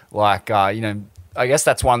debt. Like, I guess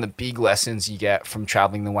that's one of the big lessons you get from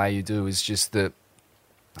traveling the way you do, is just that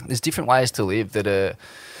there's different ways to live that are,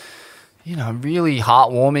 really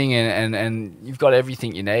heartwarming, and you've got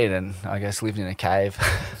everything you need. And I guess living in a cave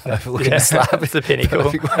overlooking a slab is the pinnacle.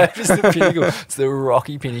 It's the pinnacle. It's the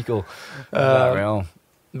rocky pinnacle of that realm.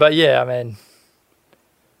 But yeah, I mean,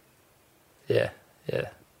 yeah.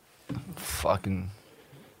 Fucking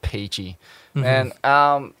peachy. Mm-hmm. Man,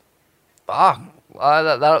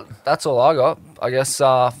 that's all I got. I guess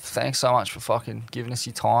thanks so much for fucking giving us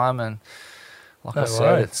your time, and like I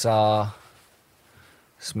said, it's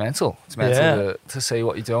mental. It's mental to see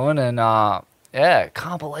what you're doing, and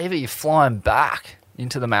can't believe it. You're flying back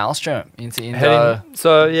into the maelstrom, into Indo.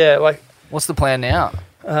 What's the plan now?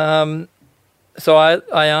 So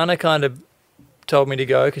Ayana kind of told me to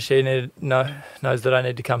go because she knows that I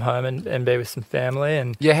need to come home and be with some family.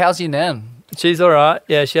 And yeah, how's your nan? She's all right.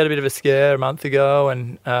 Yeah, she had a bit of a scare a month ago,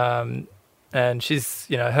 and she's,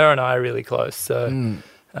 her and I are really close. So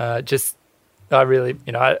I really,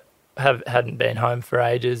 I hadn't been home for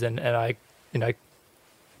ages, and I,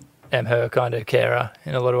 am her kind of carer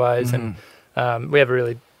in a lot of ways, and we have a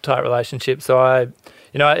really tight relationship. So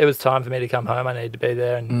it was time for me to come home. I needed to be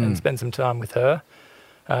there and spend some time with her,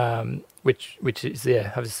 which is,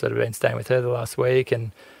 I've just sort of been staying with her the last week,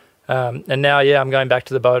 and now, I'm going back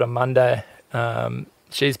to the boat on Monday.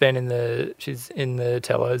 She's in the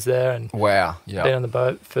Tellos there, and been on the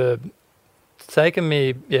boat for. It's taken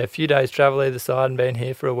me a few days travel either side and been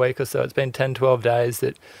here for a week or so. It's been 10, 12 days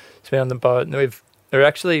that it's been on the boat, and we're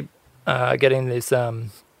actually getting this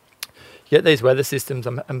get these weather systems.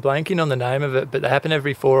 I'm blanking on the name of it, but they happen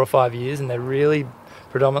every 4 or 5 years, and they're really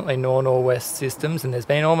predominantly nor-northwest systems, and there's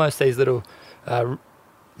been almost these little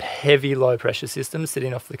heavy low pressure systems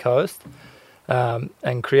sitting off the coast,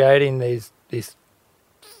 and creating these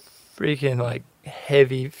freaking like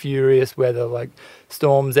heavy, furious weather, like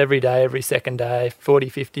storms every day, every second day, 40,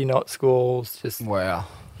 50 knot squalls. Just wow.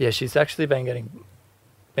 Yeah, she's actually been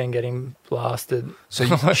getting blasted. So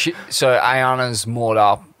so Ayana's moored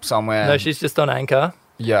up somewhere. No, she's just on anchor.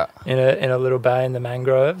 Yeah. In a little bay in the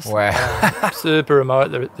mangroves. Wow. Super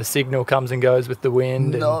remote. The signal comes and goes with the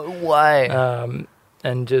wind. No way.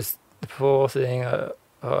 And just the poor thing.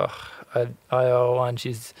 I owe one.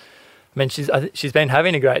 She's been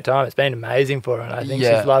having a great time. It's been amazing for her, and I think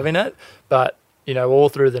she's loving it. But all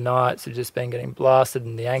through the nights, we've just been getting blasted,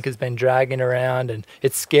 and the anchor's been dragging around, and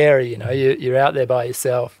it's scary. You're out there by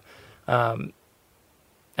yourself, and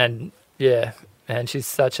she's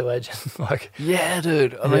such a legend.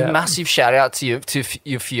 Dude. I mean, massive shout out to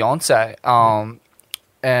your fiance, and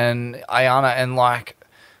Ayana, and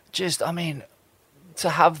to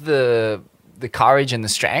have the the courage and the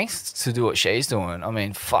strength to do what she's doing. I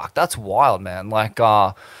mean, fuck, that's wild, man. Like,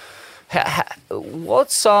 how has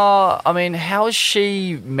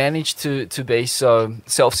she managed to be so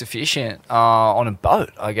self-sufficient on a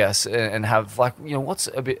boat, I guess, and have, like, you know, what's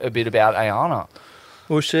a bit about Ayana?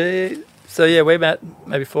 Well, we met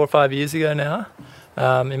maybe 4 or 5 years ago now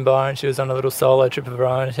in Byron. She was on a little solo trip of her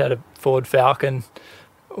own. She had a Ford Falcon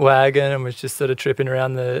wagon and was just sort of tripping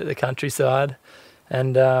around the countryside.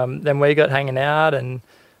 And then we got hanging out, and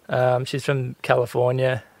she's from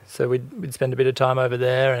California, so we'd spend a bit of time over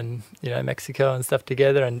there and, you know, Mexico and stuff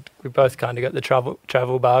together, and we both kind of got the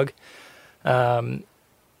travel bug. But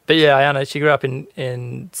yeah, Ayana, she grew up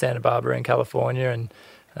in Santa Barbara in California, and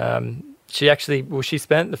she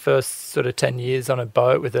spent the first sort of 10 years on a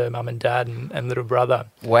boat with her mum and dad and little brother.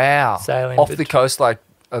 Wow. Sailing off the coast, like,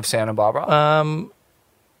 of Santa Barbara?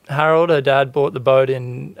 Harold, her dad, bought the boat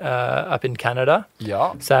up in Canada.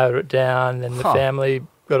 Yeah. Sailed it down, and the family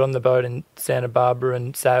got on the boat in Santa Barbara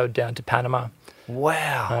and sailed down to Panama.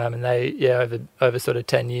 Wow. And they, over sort of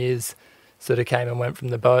 10 years, sort of came and went from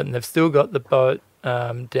the boat, and they've still got the boat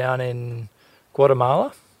down in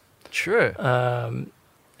Guatemala. True.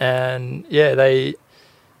 And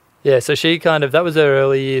so she kind of, that was her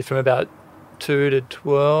early years from about 2 to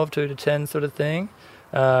 12, 2 to 10 sort of thing.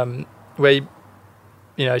 Where,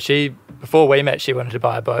 you know, before we met, she wanted to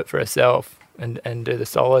buy a boat for herself and do the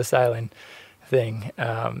solo sailing thing.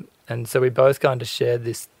 And so we both kind of shared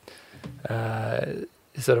this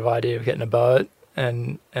sort of idea of getting a boat.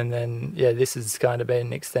 And then, this has kind of been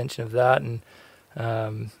an extension of that. And,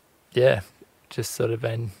 just sort of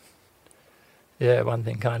been, one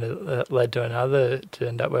thing kind of led to another to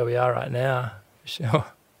end up where we are right now, for sure.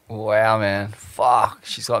 Wow, man. Fuck.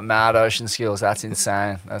 She's got mad ocean skills. That's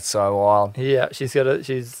insane. That's so wild. Yeah, she's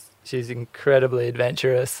incredibly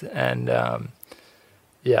adventurous and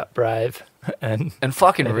brave and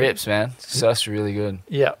fucking rips, man. Surf's really good.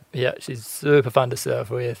 Yeah, she's super fun to surf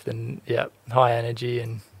with, and high energy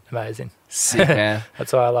and amazing. Sick, man.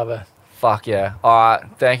 That's why I love her. Fuck yeah. All right.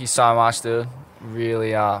 Thank you so much, dude.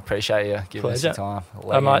 Really appreciate you giving us your time.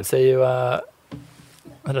 I might see you, I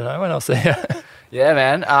don't know when I'll see you. Yeah,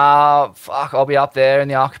 man. Fuck, I'll be up there in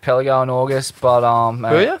the archipelago in August, but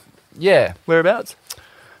Will you? Yeah. Whereabouts?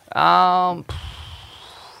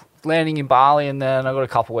 Landing in Bali, and then I've got a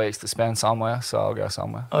couple of weeks to spend somewhere, so I'll go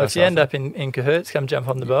somewhere. Oh, if you end up in Cahoots, come jump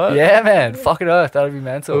on the boat. Yeah, man. Fucking earth. That'd be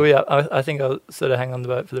mental. Oh, yeah. I think I'll sort of hang on the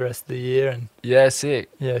boat for the rest of the year and sick.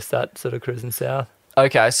 Start sort of cruising south.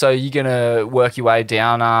 Okay, so you're going to work your way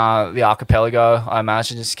down the archipelago, I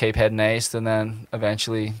imagine, just keep heading east and then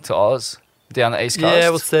eventually to Oz, down the east coast? Yeah,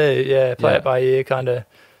 we'll see. Yeah, play it by ear, kind of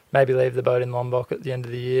maybe leave the boat in Lombok at the end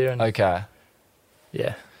of the year. And okay.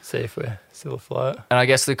 Yeah, see if we're still afloat. And I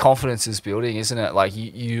guess the confidence is building, isn't it? Like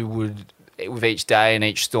you would, with each day and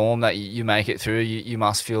each storm that you make it through, you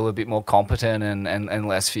must feel a bit more competent and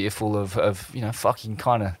less fearful of, you know, fucking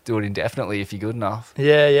kind of do it indefinitely if you're good enough.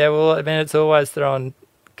 Yeah. Well, I mean, it's always throwing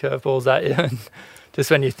curveballs at you. And just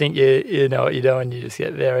when you think you know what you're doing, you just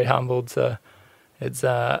get very humbled. So it's,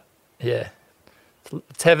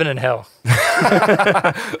 it's heaven and hell.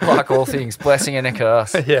 Like all things, blessing and a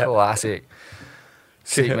curse. Yeah. Classic.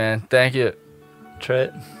 Sick, man. Thank you. Treat.